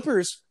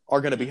Clippers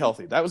are going to be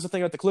healthy. That was the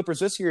thing with the Clippers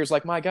this year is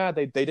like, my God,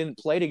 they didn't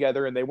play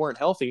together and they weren't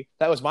healthy.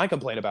 That was my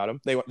complaint about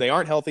them. They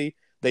aren't healthy.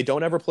 They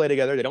don't ever play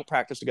together. They don't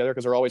practice together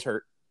because they're always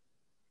hurt.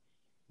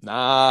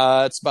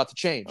 Nah, it's about to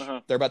change.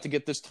 They're about to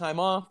get this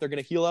time off. They're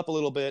going to heal up a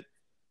little bit.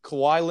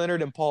 Kawhi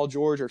Leonard and Paul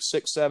George are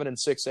 6'7" and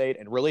 6'8"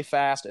 and really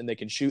fast, and they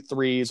can shoot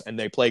threes, and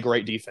they play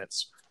great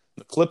defense.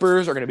 The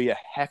Clippers are going to be a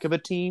heck of a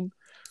team.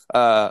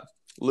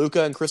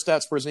 Luka and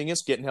Kristaps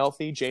Porzingis getting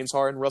healthy. James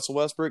Harden, Russell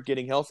Westbrook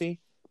getting healthy.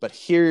 But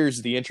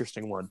here's the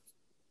interesting one.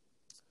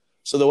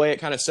 So the way it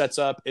kind of sets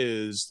up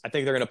is I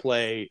think they're going to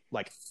play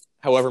like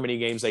however many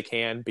games they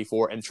can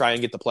before and try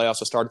and get the playoffs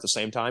to start at the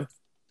same time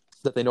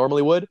that they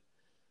normally would.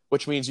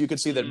 Which means you could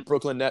see that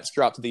Brooklyn Nets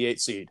drop to the 8th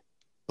seed.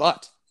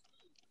 But,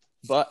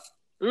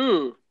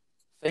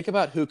 think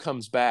about who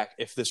comes back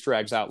if this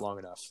drags out long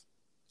enough.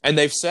 And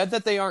they've said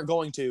that they aren't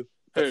going to,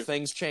 but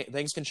things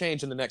can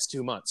change in the next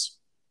 2 months.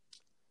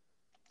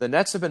 The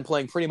Nets have been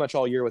playing pretty much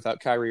all year without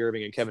Kyrie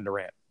Irving and Kevin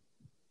Durant.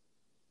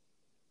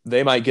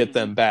 They might get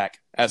them back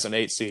as an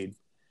 8th seed.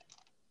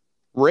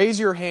 Raise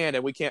your hand,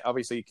 and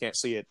obviously you can't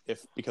see it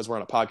because we're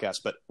on a podcast,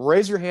 but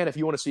raise your hand if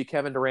you want to see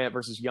Kevin Durant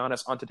versus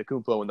Giannis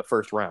Antetokounmpo in the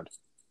first round.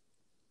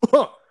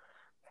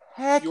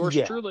 Heck Yours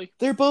truly.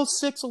 They're both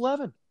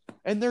 6'11",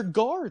 and they're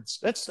guards.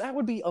 That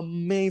would be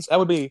amazing. That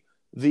would be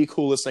the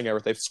coolest thing ever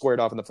if they've squared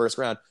off in the first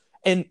round.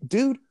 And,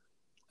 dude,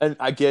 and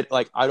I get,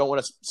 like, I don't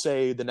want to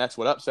say the Nets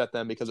would upset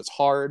them because it's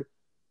hard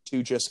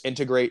to just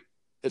integrate.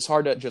 It's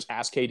hard to just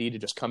ask KD to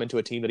just come into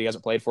a team that he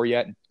hasn't played for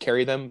yet and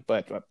carry them.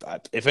 But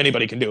if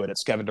anybody can do it,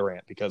 it's Kevin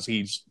Durant because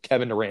he's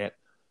Kevin Durant,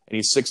 and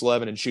he's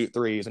 6'11" and shoot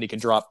threes, and he can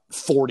drop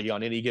 40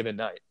 on any given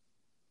night.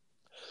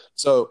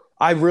 So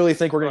I really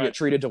think we're going to get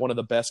treated to one of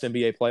the best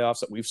NBA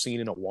playoffs that we've seen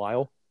in a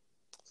while.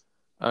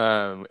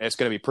 It's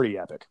going to be pretty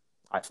epic,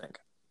 I think.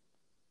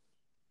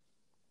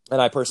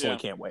 And I personally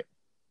can't wait.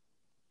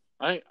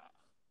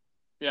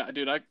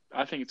 Dude, I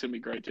think it's going to be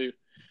great too.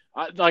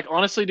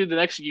 Honestly, dude, the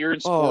next year in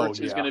sports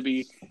is going to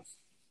be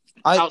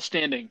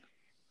outstanding.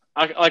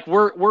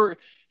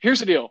 Here's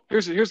the deal.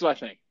 Here's what I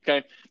think.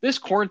 Okay, this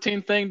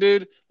quarantine thing,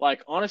 dude.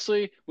 Like,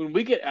 honestly, when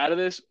we get out of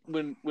this,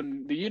 when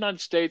the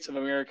United States of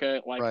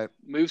America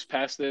moves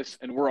past this,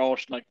 and we're all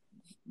like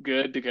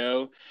good to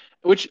go,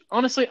 which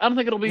honestly, I don't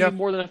think it'll be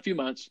more than a few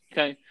months.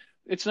 Okay,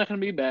 it's not going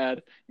to be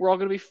bad. We're all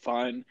going to be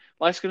fine.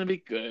 Life's going to be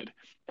good.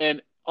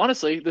 And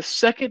honestly, the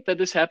second that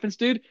this happens,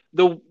 dude,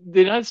 the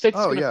United States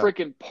is going to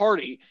freaking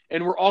party,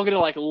 and we're all going to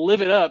like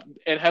live it up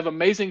and have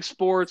amazing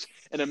sports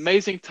and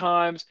amazing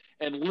times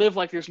and live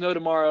like there's no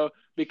tomorrow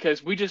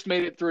because we just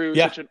made it through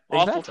such an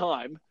awful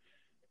time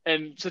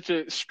and such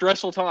a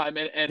stressful time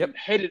and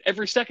hated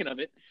every second of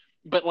it.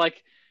 But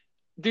like,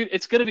 dude,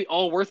 it's going to be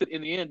all worth it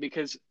in the end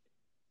because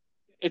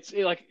it's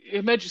like,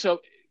 imagine,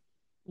 so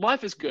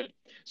life is good.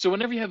 So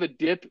whenever you have a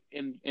dip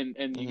and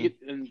you get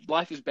and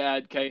life is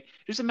bad, okay,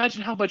 just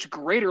imagine how much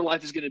greater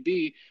life is going to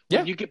be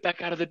when you get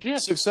back out of the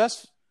dip.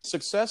 Success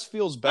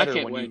feels better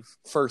when you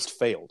first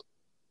failed.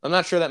 I'm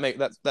not sure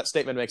that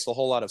statement makes a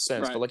whole lot of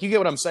sense, but like, you get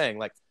what I'm saying.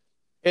 Like,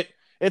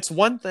 it's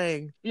one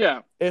thing.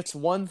 Yeah, it's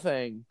one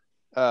thing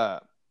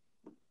to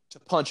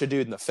punch a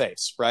dude in the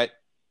face, right?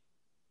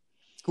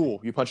 Cool,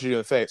 you punch a dude in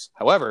the face.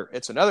 However,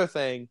 it's another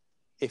thing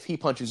if he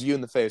punches you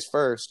in the face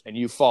first and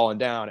you've fallen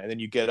down and then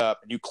you get up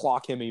and you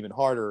clock him even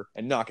harder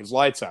and knock his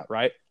lights out,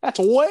 right? That's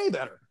way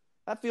better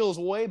That feels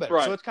way better.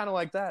 Right. So it's kind of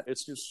like that.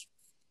 It's just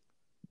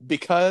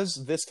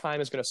because this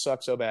time is going to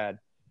suck so bad,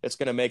 it's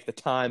going to make the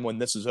time when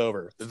this is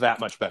over that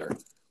much better.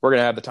 We're going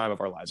to have the time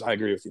of our lives. I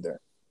agree with you there.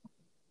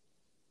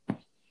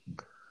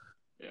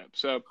 Yeah.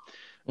 So,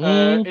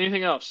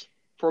 anything else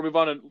before we move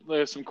on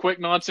to some quick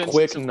nonsense?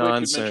 Quick some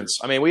nonsense.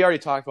 I mean, we already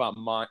talked about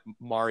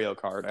Mario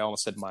Kart. I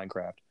almost said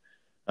Minecraft.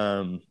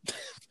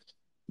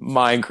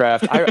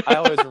 Minecraft. I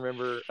always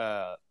remember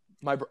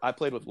I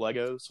played with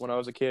Legos when I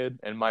was a kid,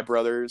 and my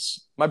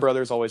brothers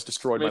always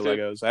destroyed my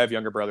Legos. I have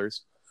younger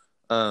brothers.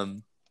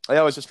 They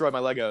always destroyed my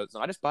Legos,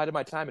 and I just bided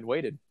my time and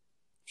waited.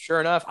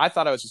 Sure enough, I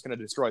thought I was just going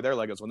to destroy their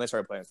Legos when they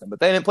started playing with them, but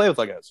they didn't play with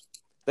Legos.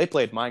 They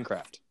played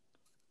Minecraft.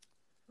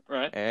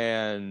 Right.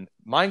 And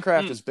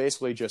Minecraft is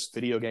basically just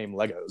video game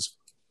Legos.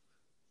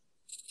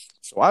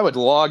 So I would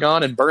log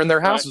on and burn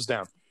their houses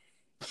down.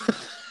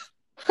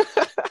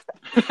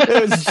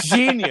 It was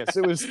genius.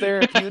 It was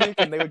therapeutic,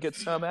 and they would get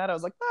so mad. I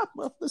was like,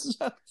 well, this is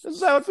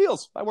how it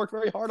feels. I worked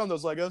very hard on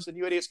those Legos, and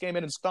you idiots came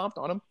in and stomped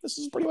on them. This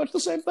is pretty much the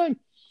same thing.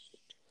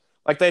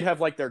 Like, they'd have,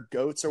 like, their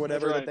goats or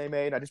whatever that they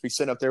made. I'd just be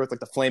sitting up there with, like,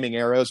 the flaming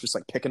arrows, just,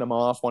 like, picking them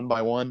off one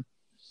by one.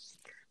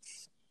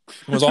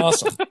 It was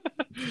awesome.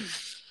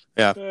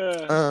 Yeah.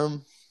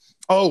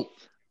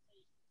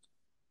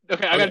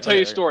 Okay, I got to tell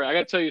you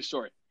a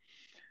story.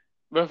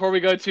 Before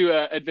we go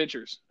to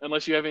adventures,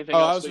 unless you have anything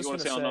else that you want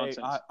to say on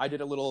nonsense. I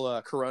did a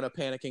little Corona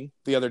panicking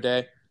the other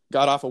day.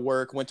 Got off of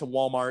work, went to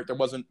Walmart. There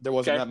wasn't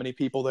that many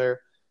people there,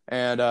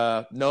 and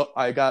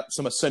I got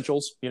some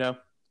essentials.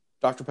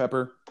 Dr.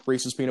 Pepper,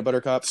 Reese's peanut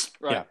butter cups.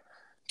 Right. Yeah,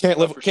 can't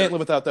live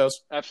without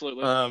those.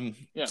 Absolutely.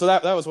 Yeah. So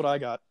that was what I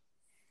got.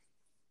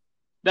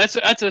 By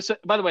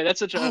the way, that's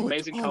such an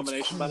amazing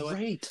combination. By the way,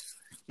 great.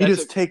 You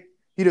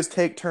just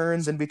take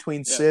turns in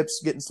between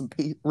sips, getting some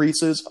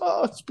Reese's.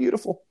 Oh, it's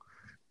beautiful.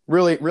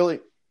 Really,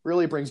 really,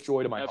 really brings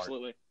joy to my heart.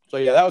 Absolutely. So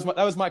yeah, that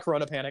was my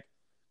Corona panic.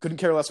 Couldn't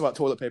care less about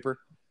toilet paper.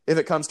 If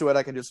it comes to it,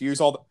 I can just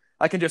use all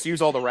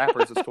the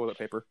wrappers as toilet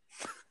paper.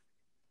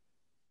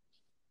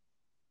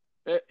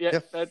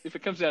 If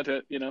it comes down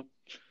to it,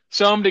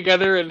 sew them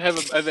together and have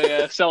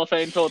a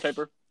cellophane toilet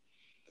paper.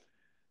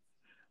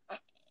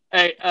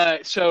 Hey,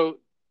 so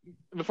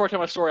before I tell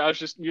my story,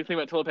 you thinking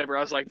about toilet paper.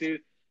 I was like,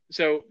 dude.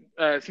 So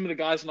some of the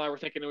guys and I were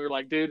thinking, and we were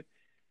like, dude,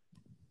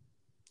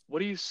 what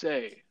do you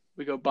say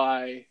we go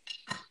buy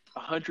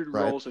 100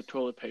 rolls of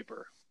toilet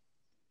paper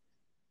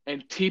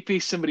and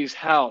TP somebody's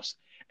house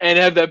and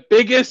have the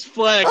biggest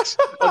flex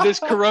of this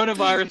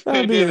coronavirus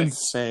That'd pandemic? be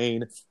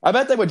insane. I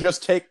bet they would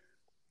just take.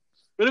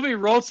 What if we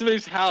rolled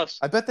somebody's house?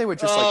 I bet they would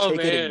just take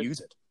it and use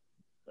it.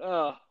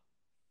 Well,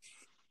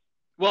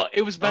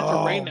 it was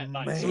about to rain that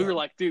night, so we were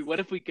like, dude, what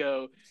if we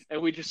go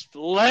and we just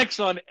flex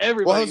on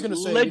everybody? Well, I was going to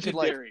say,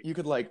 legendary. you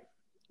could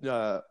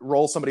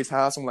roll somebody's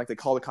house and they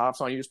call the cops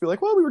on you. Just be like,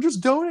 well, we were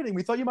just donating.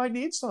 We thought you might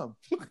need some.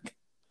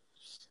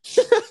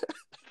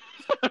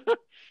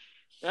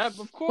 Yeah,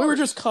 of course. We were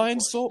just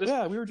kind souls.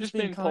 Yeah, we were just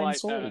being kind polite,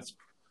 souls.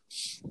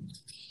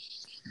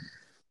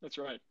 That's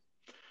right.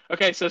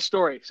 Okay, so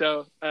story.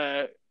 So,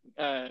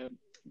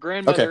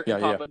 grandmother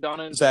and Papa,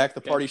 Donna and Zach,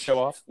 the party show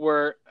off.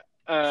 Were,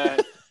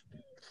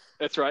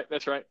 that's right.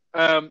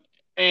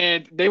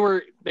 And they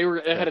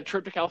had a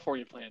trip to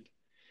California planned,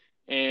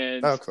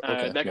 and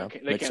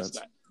they canceled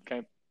that.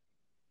 Okay,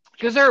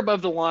 because they're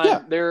above the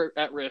line, they're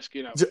at risk.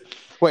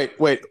 Wait.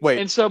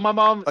 And so my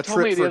mom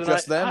told me the other night,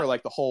 just them or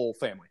like the whole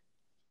family?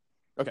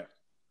 Okay,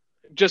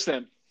 just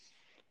them.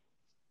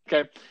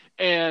 Okay,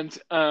 and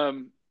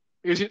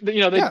because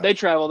they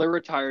travel, they're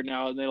retired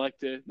now, and they like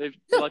to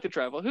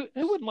travel. Who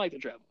wouldn't like to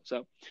travel?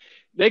 So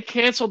they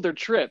canceled their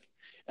trip,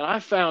 and I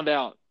found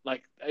out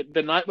like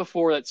the night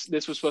before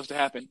this was supposed to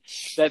happen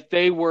that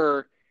they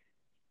were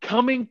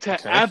coming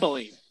to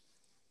Abilene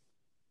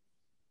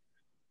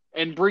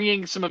and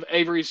bringing some of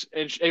Avery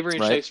and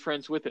Shay's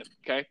friends with him.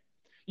 Okay,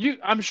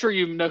 I'm sure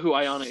you know who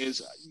Ayana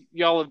is.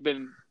 Y'all have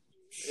been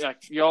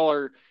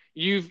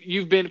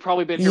you've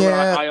probably been here when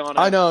Ayana.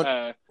 I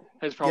know.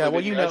 Has probably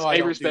been here. That's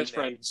Avery's best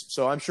friend.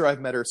 So I'm sure I've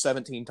met her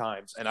 17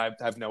 times, and I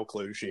have no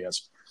clue who she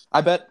is.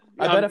 I bet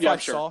if I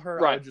saw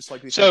her, I would just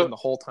be thinking the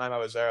whole time I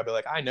was there, I'd be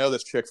like, I know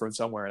this chick from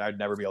somewhere, and I'd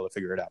never be able to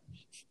figure it out.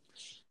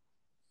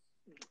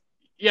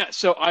 Yeah,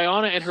 so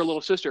Ayana and her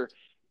little sister,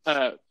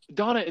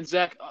 Donna and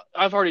Zach,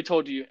 I've already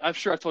told you. I'm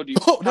sure I've told you.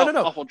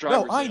 No. Awful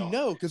drivers. No, I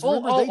know, because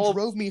remember they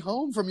drove me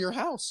home from your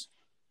house.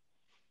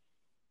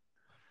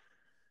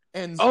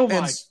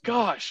 My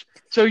gosh!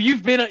 So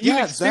you've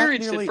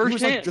experienced it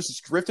firsthand. He was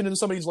just drifting into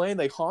somebody's lane.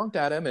 They honked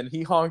at him, and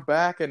he honked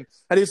back, and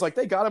he's like,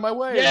 "They got in my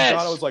way." Yes. And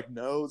Donna was like,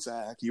 "No,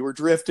 Zach, you were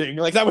drifting."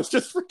 Like that was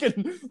just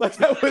freaking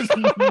that was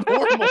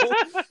normal.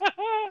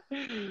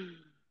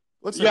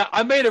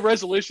 I made a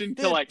resolution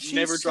to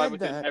never drive with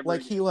him ever.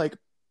 Like he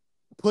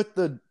put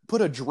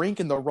a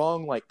drink in the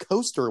wrong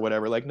coaster or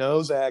whatever. Like,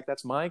 no, Zach,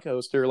 that's my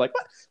coaster. Like,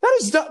 what? That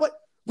is not what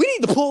we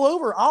need to pull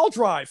over. I'll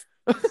drive.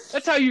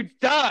 That's how you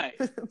die.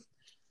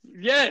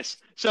 Yes.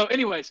 So,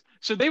 anyways,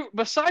 they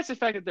besides the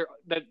fact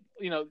that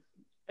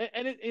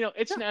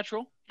it's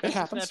natural. It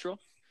happens. It's natural.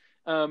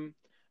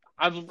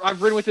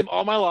 I've ridden with him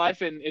all my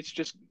life, and it's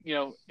just,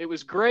 it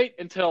was great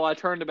until I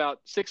turned about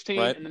 16,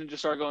 Right. and then it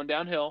just started going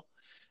downhill.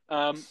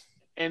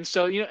 And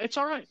so, it's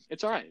all right.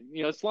 It's all right.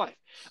 It's life.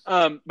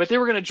 But they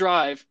were going to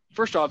drive.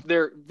 First off,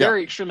 they're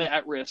very extremely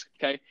at risk.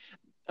 Okay.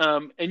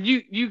 And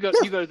you go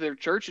to their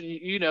church, and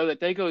you know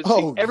that they go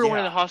see everyone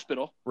in the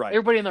hospital, right?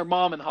 Everybody and their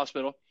mom in the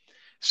hospital.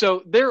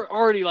 So they're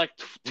already like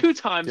two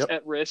times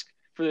at risk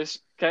for this.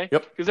 Okay.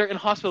 Because they're in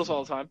hospitals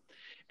all the time.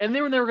 And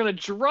then when they were going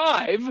to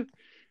drive,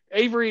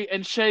 Avery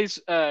and Shay's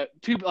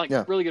two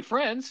really good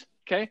friends,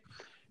 okay,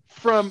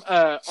 from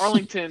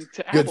Arlington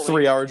to Abilene. Good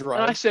 3-hour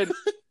drive. And I said,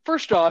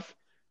 first off,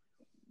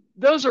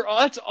 that's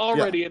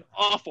already an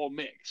awful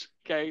mix.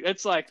 Okay,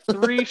 it's like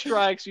 3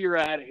 strikes, you're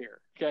out of here.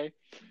 Okay,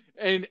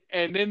 and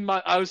then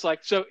I was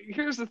like, so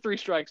here's the 3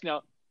 strikes.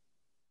 Now,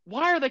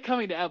 why are they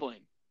coming to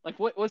Abilene? Like,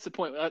 what's the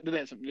point? Do they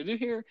have something to do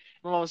here?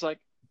 My mom was like,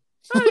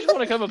 I just want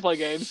to come and play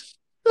games.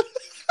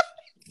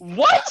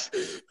 What?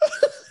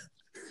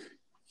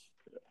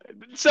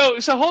 So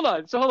hold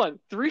on.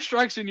 3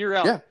 strikes and you're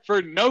out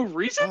for no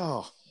reason?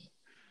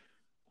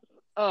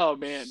 Oh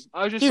man,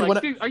 I was just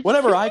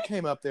whenever I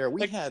came up there,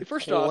 we had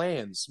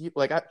plans.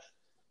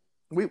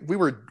 We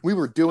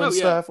were doing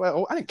stuff.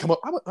 Well, I didn't come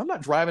up. I'm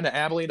not driving to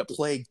Abilene to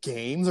play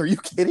games. Are you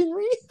kidding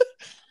me?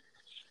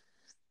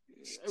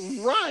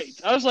 Right.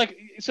 I was like,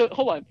 so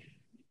hold on.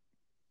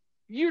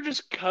 You're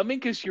just coming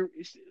because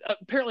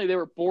apparently they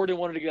were bored and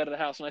wanted to get out of the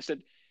house. And I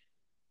said,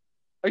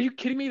 are you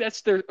kidding me?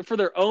 That's for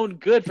their own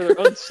good, for their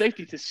own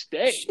safety to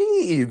stay.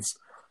 Jeez.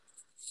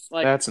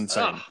 That's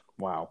insane.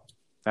 Wow.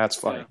 That's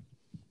funny. Yeah.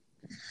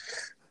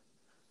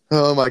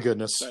 Oh my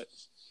goodness.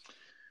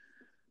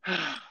 But,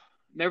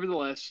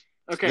 nevertheless.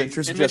 Okay.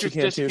 Adventures of Jesse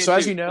Cantu. So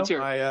as you know,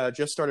 I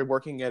just started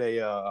working at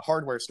a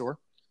hardware store.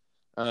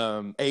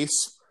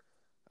 Ace.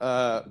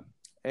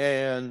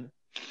 And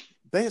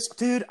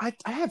dude, I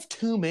have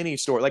too many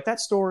stores. Like that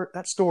store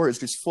is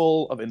just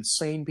full of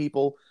insane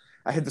people.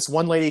 I had this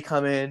one lady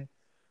come in.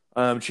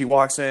 She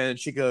walks in and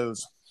she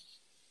goes,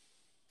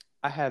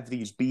 I have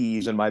these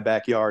bees in my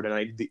backyard and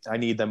I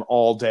need them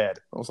all dead.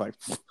 I was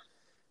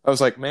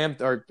like, ma'am,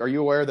 are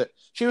you aware that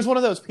she was one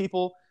of those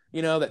people,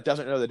 that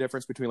doesn't know the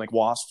difference between like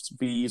wasps,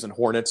 bees, and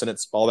hornets, and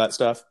it's all that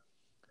stuff.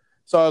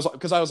 So I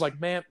was like,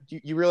 ma'am,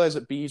 you realize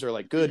that bees are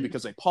like good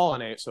because they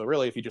pollinate. So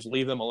really, if you just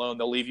leave them alone,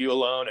 they'll leave you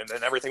alone, and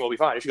then everything will be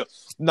fine. And she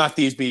goes, not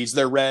these bees,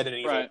 they're red and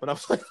evil. Right. And I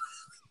was like,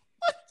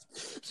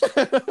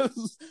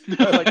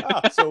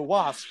 so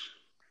wasps.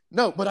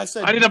 No, but I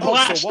said, I need to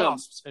blast them.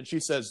 Wasps. And she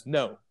says,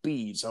 no,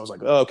 bees. I was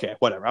like, okay,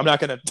 whatever. I'm not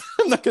gonna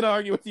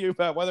argue with you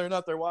about whether or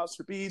not they're wasps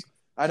or bees.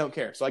 I don't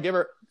care. So I gave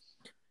her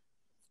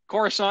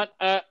Coruscant.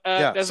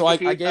 So I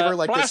gave her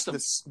like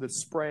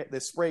this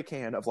spray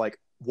can of like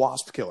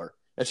wasp killer,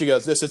 and she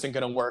goes, "This isn't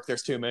gonna work.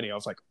 There's too many." I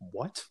was like,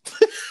 "What?"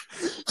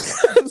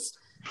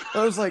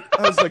 I was like,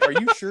 "Are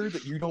you sure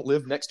that you don't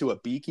live next to a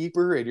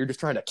beekeeper and you're just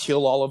trying to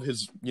kill all of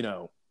his,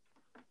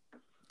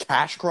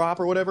 cash crop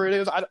or whatever it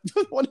is?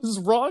 What is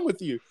wrong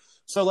with you?"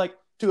 So like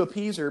to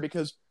appease her,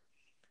 because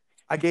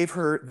I gave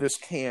her this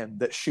can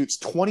that shoots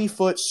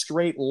 20-foot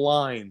straight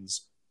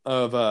lines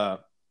of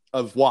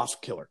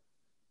wasp killer.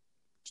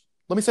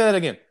 Let me say that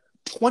again.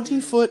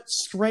 20-foot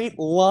straight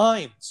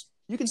lines.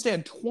 You can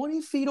stand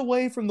 20 feet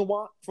away from the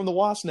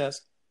wasp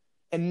nest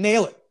and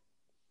nail it.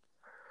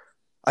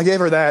 I gave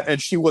her that,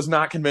 and she was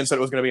not convinced that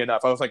it was going to be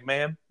enough. I was like,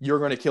 ma'am, you're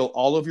going to kill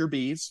all of your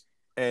bees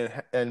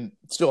and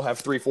still have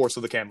 3/4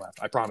 of the can left.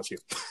 I promise you.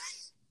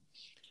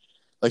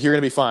 Like, you're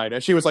going to be fine.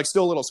 And she was like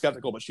still a little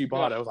skeptical, but she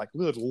bought it. I was like,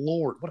 good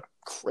Lord, what a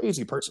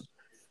crazy person.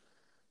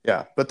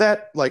 Yeah, but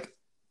that, like,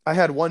 I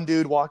had one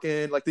dude walk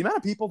in, like the amount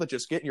of people that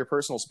just get in your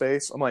personal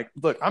space. I'm like,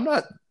 look, I'm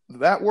not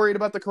that worried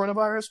about the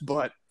coronavirus,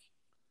 but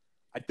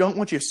I don't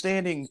want you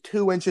standing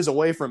 2 inches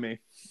away from me.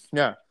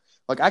 Yeah.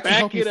 Like I can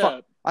help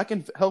you. I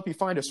can help you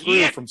find a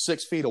screw from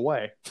 6 feet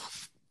away.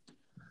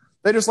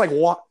 They just like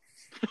walk.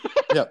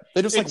 Yeah.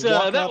 They just like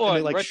walk up and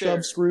they like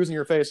shove screws in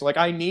your face. Like,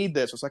 I need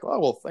this. It's like, oh,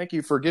 well, thank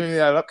you for giving me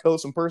that up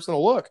close and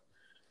personal look.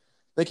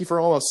 Thank you for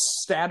almost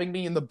stabbing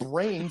me in the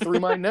brain through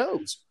my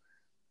nose.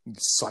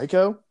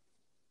 Psycho.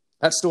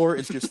 That store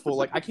is just full.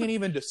 Like, I can't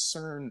even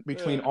discern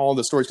between all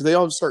the stores because they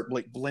all just start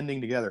like blending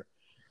together.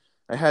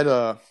 I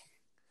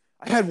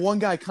had one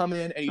guy come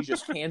in and he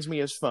just hands me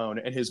his phone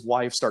and his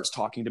wife starts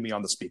talking to me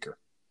on the speaker.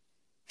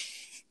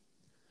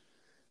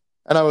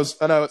 And I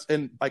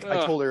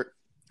told her,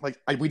 like,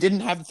 we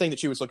didn't have the thing that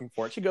she was looking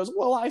for. She goes,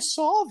 well, I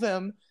saw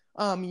them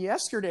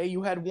yesterday.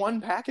 You had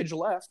one package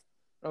left.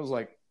 I was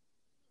like,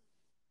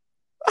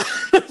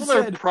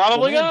 they're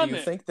probably on it. Do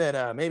you think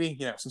that maybe,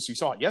 since you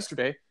saw it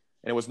yesterday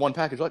and it was one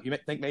package left, you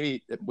think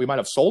maybe we might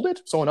have sold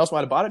it? Someone else might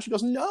have bought it? She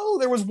goes, no,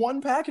 there was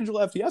one package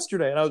left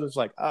yesterday. And I was just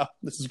like,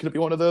 this is going to be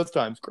one of those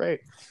times.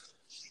 Great.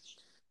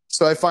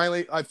 So I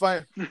finally so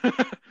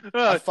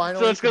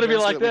it's going to be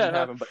like that.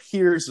 Huh? But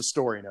here's the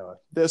story, Noah.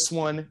 This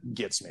one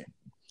gets me.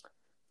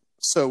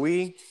 So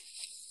we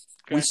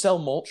sell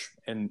mulch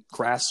and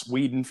grass,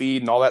 weed and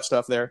feed and all that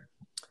stuff there.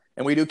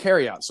 And we do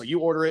carry out. So you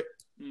order it,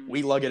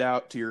 we lug it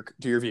out to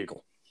your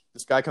vehicle.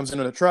 This guy comes in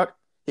a truck,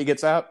 he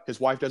gets out,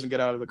 his wife doesn't get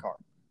out of the car.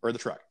 or the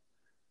truck.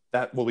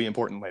 That will be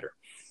important later.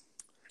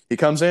 He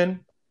comes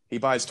in, he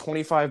buys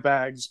 25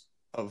 bags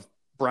of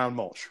brown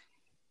mulch.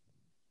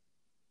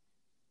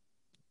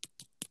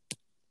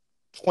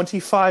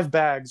 25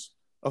 bags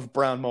of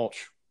brown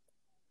mulch.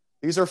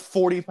 These are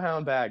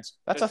 40-pound bags.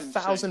 That's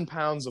 1,000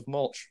 pounds of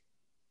mulch.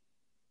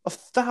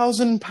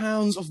 1,000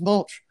 pounds of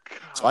mulch. God.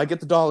 So I get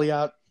the dolly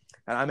out,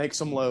 and I make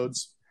some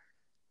loads,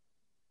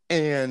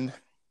 and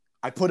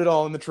I put it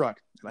all in the truck.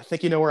 And I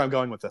think you know where I'm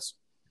going with this.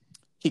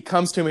 He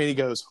comes to me and he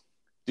goes,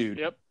 dude,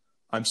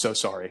 I'm so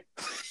sorry.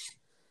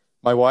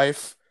 My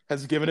wife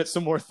has given it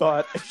some more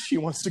thought, and she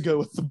wants to go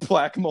with the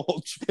black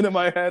mulch. And in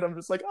my head, I'm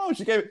just like, oh,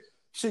 she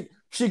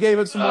gave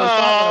it some more thought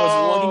when I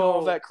was lugging all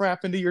of that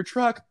crap into your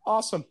truck.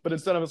 Awesome. But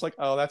instead I was like,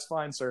 oh, that's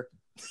fine, sir.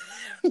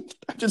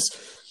 I just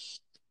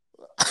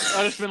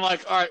been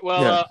like, all right,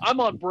 well, I'm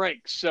on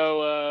break.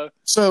 So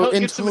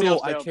in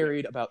total, I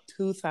carried about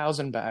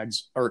 2,000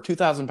 bags or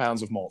 2,000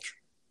 pounds of mulch.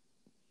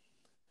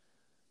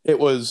 It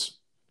was,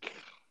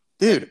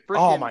 dude,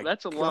 oh my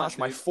gosh,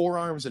 my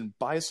forearms and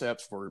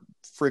biceps were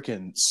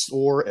freaking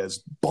sore as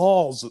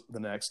balls the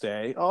next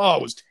day. Oh,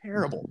 it was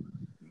terrible.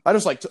 I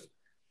just like to.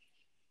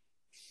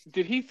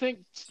 Did he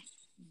think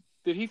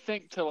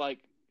to like,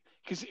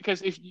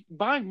 because if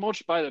buying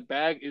mulch by the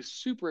bag is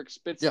super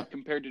expensive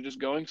compared to just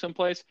going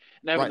someplace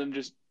and having them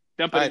just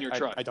dump it in your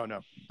truck. I don't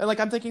know. And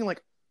like, I'm thinking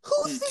like,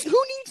 who needs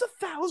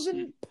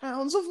 1,000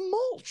 pounds of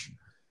mulch?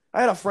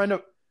 I had a friend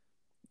of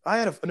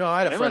mine.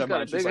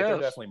 She's like, they're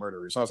definitely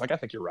murderers. So I was like, I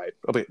think you're right.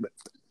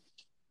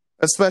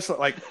 Especially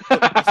like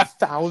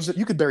 1,000.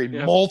 You could bury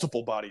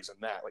multiple bodies in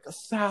that. Like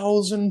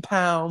 1,000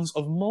 pounds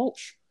of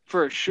mulch.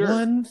 For sure.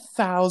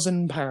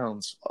 1,000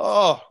 pounds.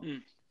 Oh.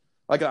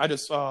 Like I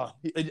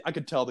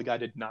could tell the guy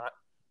did not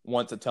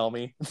want to tell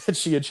me that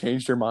she had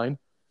changed her mind.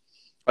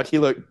 Like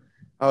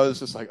I was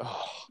just like,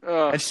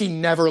 oh. And she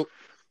never.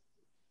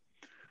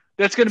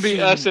 That's going to be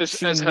us as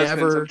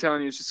husbands. I'm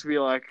telling you, it's just to be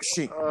like,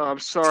 I'm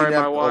sorry,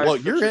 my wife. Well,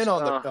 you're in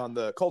on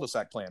the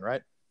cul-de-sac plan,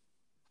 right?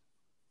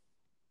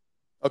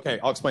 Okay,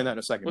 I'll explain that in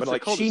a second. But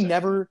like, she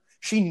never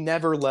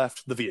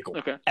left the vehicle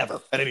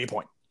ever at any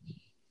point.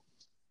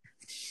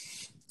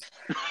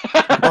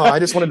 I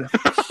just wanted to.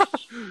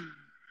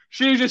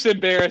 She was just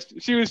embarrassed.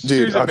 She was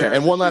okay.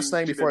 And one last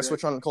thing before I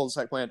switch on to the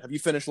cul-de-sac plan. Have you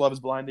finished Love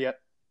Is Blind yet?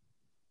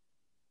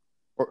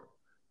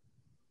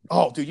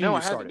 Dude, you need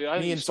to start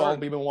it. Me and Saul,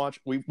 we've been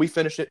watching. We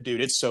finished it,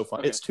 dude. It's so fun.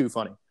 Okay. It's too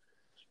funny.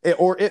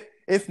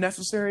 If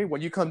necessary,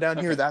 when you come down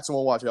here, that's when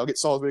we'll watch it. I'll get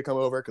Salisbury to come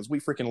over because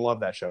we freaking love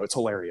that show. It's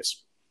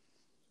hilarious.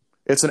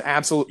 It's an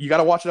absolute. You got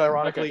to watch it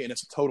ironically, and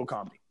it's a total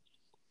comedy.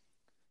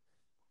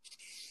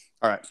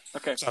 All right.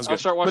 Okay. Sounds good. I'll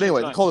start watching. But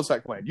anyway, the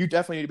cul-de-sac plan. You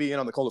definitely need to be in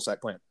on the cul-de-sac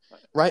plan.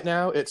 Right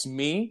now, it's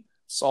me,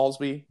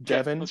 Salisbury,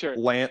 Devin,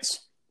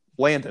 Lance,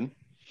 Landon,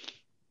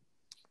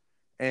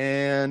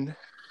 and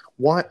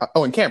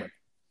and Cameron.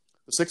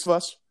 The 6 of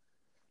us.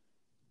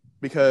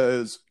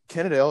 Because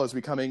Kennedale is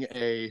becoming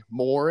a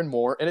more and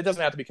more, and it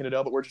doesn't have to be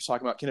Kennedale, but we're just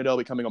talking about Kennedale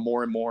becoming a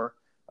more and more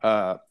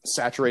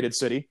saturated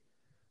city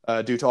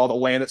due to all the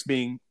land that's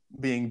being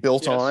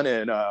built on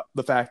and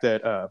the fact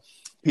that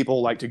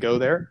people like to go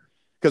there.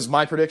 Because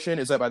my prediction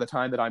is that by the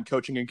time that I'm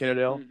coaching in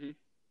Kennedale,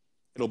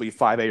 it'll be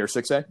 5A or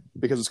 6A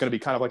because it's going to be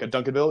kind of like a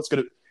Duncanville.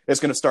 It's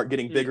going to start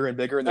getting bigger and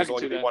bigger, and there's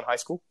only going to be one high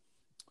school.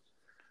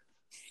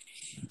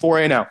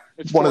 4A now.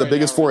 It's one of the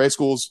biggest 4A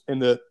schools in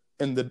 4A.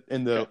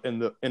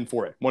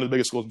 One of the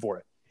biggest schools in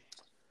 4A.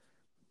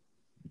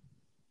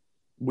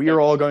 We are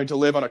all going to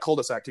live on a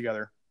cul-de-sac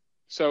together.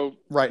 So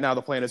right now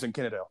the plan is in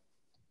Kennedale.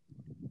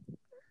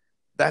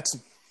 That's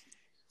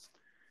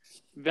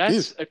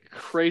a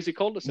crazy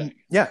cul-de-sac.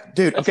 Yeah,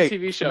 dude. That's okay, a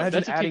TV show.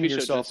 Imagine adding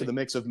yourself to the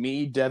mix of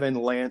me, Devin,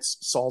 Lance,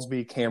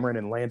 Salisbury, Cameron,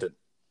 and Landon.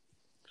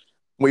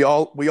 We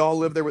all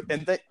live there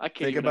and I can't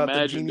think even about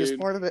imagine, the genius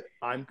part of it.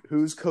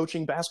 Who's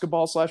coaching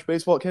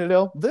basketball/baseball at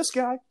Kennedale? This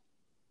guy.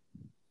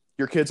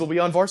 Your kids will be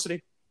on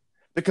varsity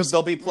because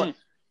they'll be playing.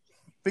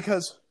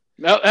 Because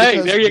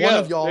there you go. One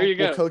of y'all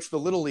will coach the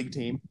little league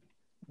team.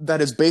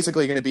 That is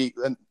basically going to be.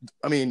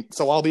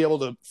 So I'll be able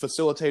to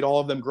facilitate all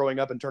of them growing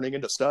up and turning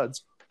into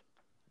studs.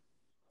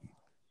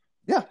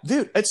 Yeah,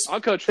 dude, I'll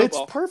coach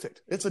football. It's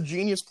perfect. It's a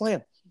genius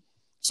plan.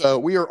 So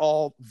we are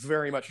all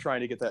very much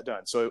trying to get that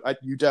done. So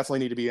you definitely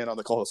need to be in on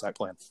the cul-de-sac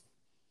plan.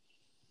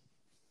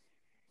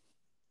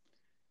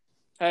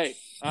 Hey,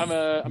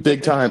 I'm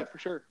big time for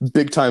sure.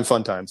 Big time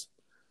fun times.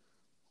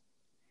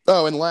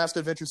 Oh, and Last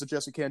Adventures of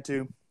Jesse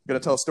Cantu. Going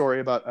to tell a story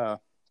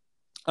about.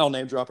 I'll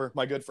name drop her.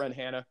 My good friend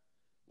Hannah.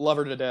 Love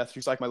her to death.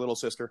 She's like my little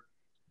sister.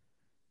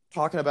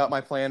 Talking about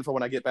my plan for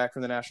when I get back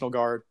from the National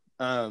Guard.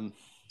 And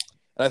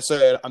I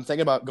said I'm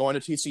thinking about going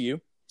to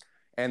TCU,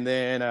 and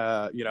then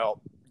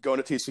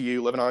going to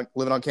TCU,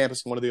 living on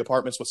campus in one of the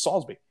apartments with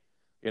Salisbury,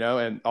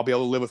 and I'll be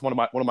able to live with one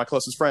of my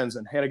closest friends.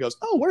 And Hannah goes,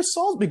 "Oh, where's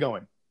Salisbury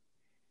going?"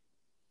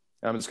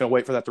 And I'm just going to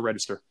wait for that to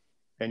register,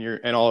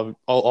 and all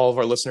of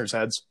our listeners'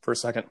 heads for a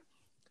second.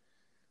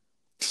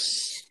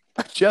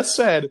 I just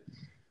said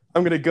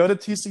I'm going to go to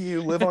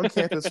TCU, live on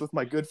campus with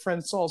my good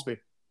friend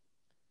Salisbury.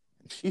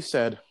 She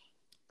said,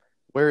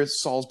 "Where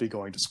is Salisbury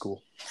going to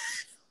school?"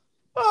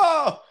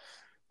 Oh,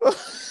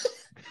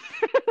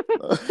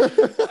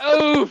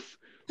 Oof.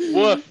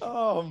 Woof.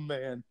 Oh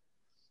man,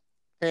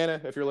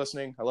 Hannah, if you're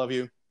listening, I love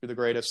you. You're the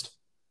greatest.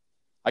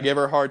 I give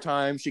her a hard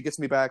time. She gets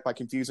me back by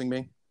confusing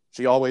me.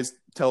 She always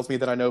tells me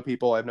that I know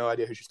people. I have no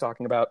idea who she's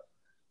talking about,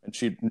 and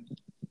she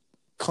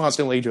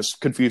constantly just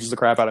confuses the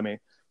crap out of me.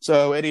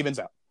 So it evens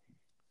out,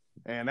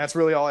 and that's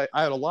really all.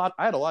 I had a lot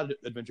of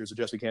adventures with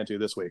Jesse Cantu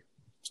this week.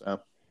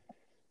 So,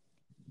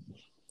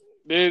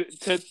 dude,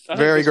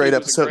 very great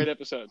episode. Great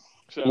episode.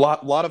 So.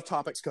 Lot of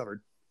topics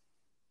covered.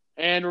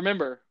 And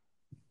remember.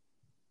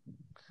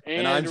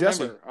 And I'm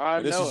Jesse.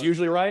 This is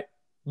usually right,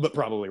 but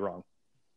probably wrong.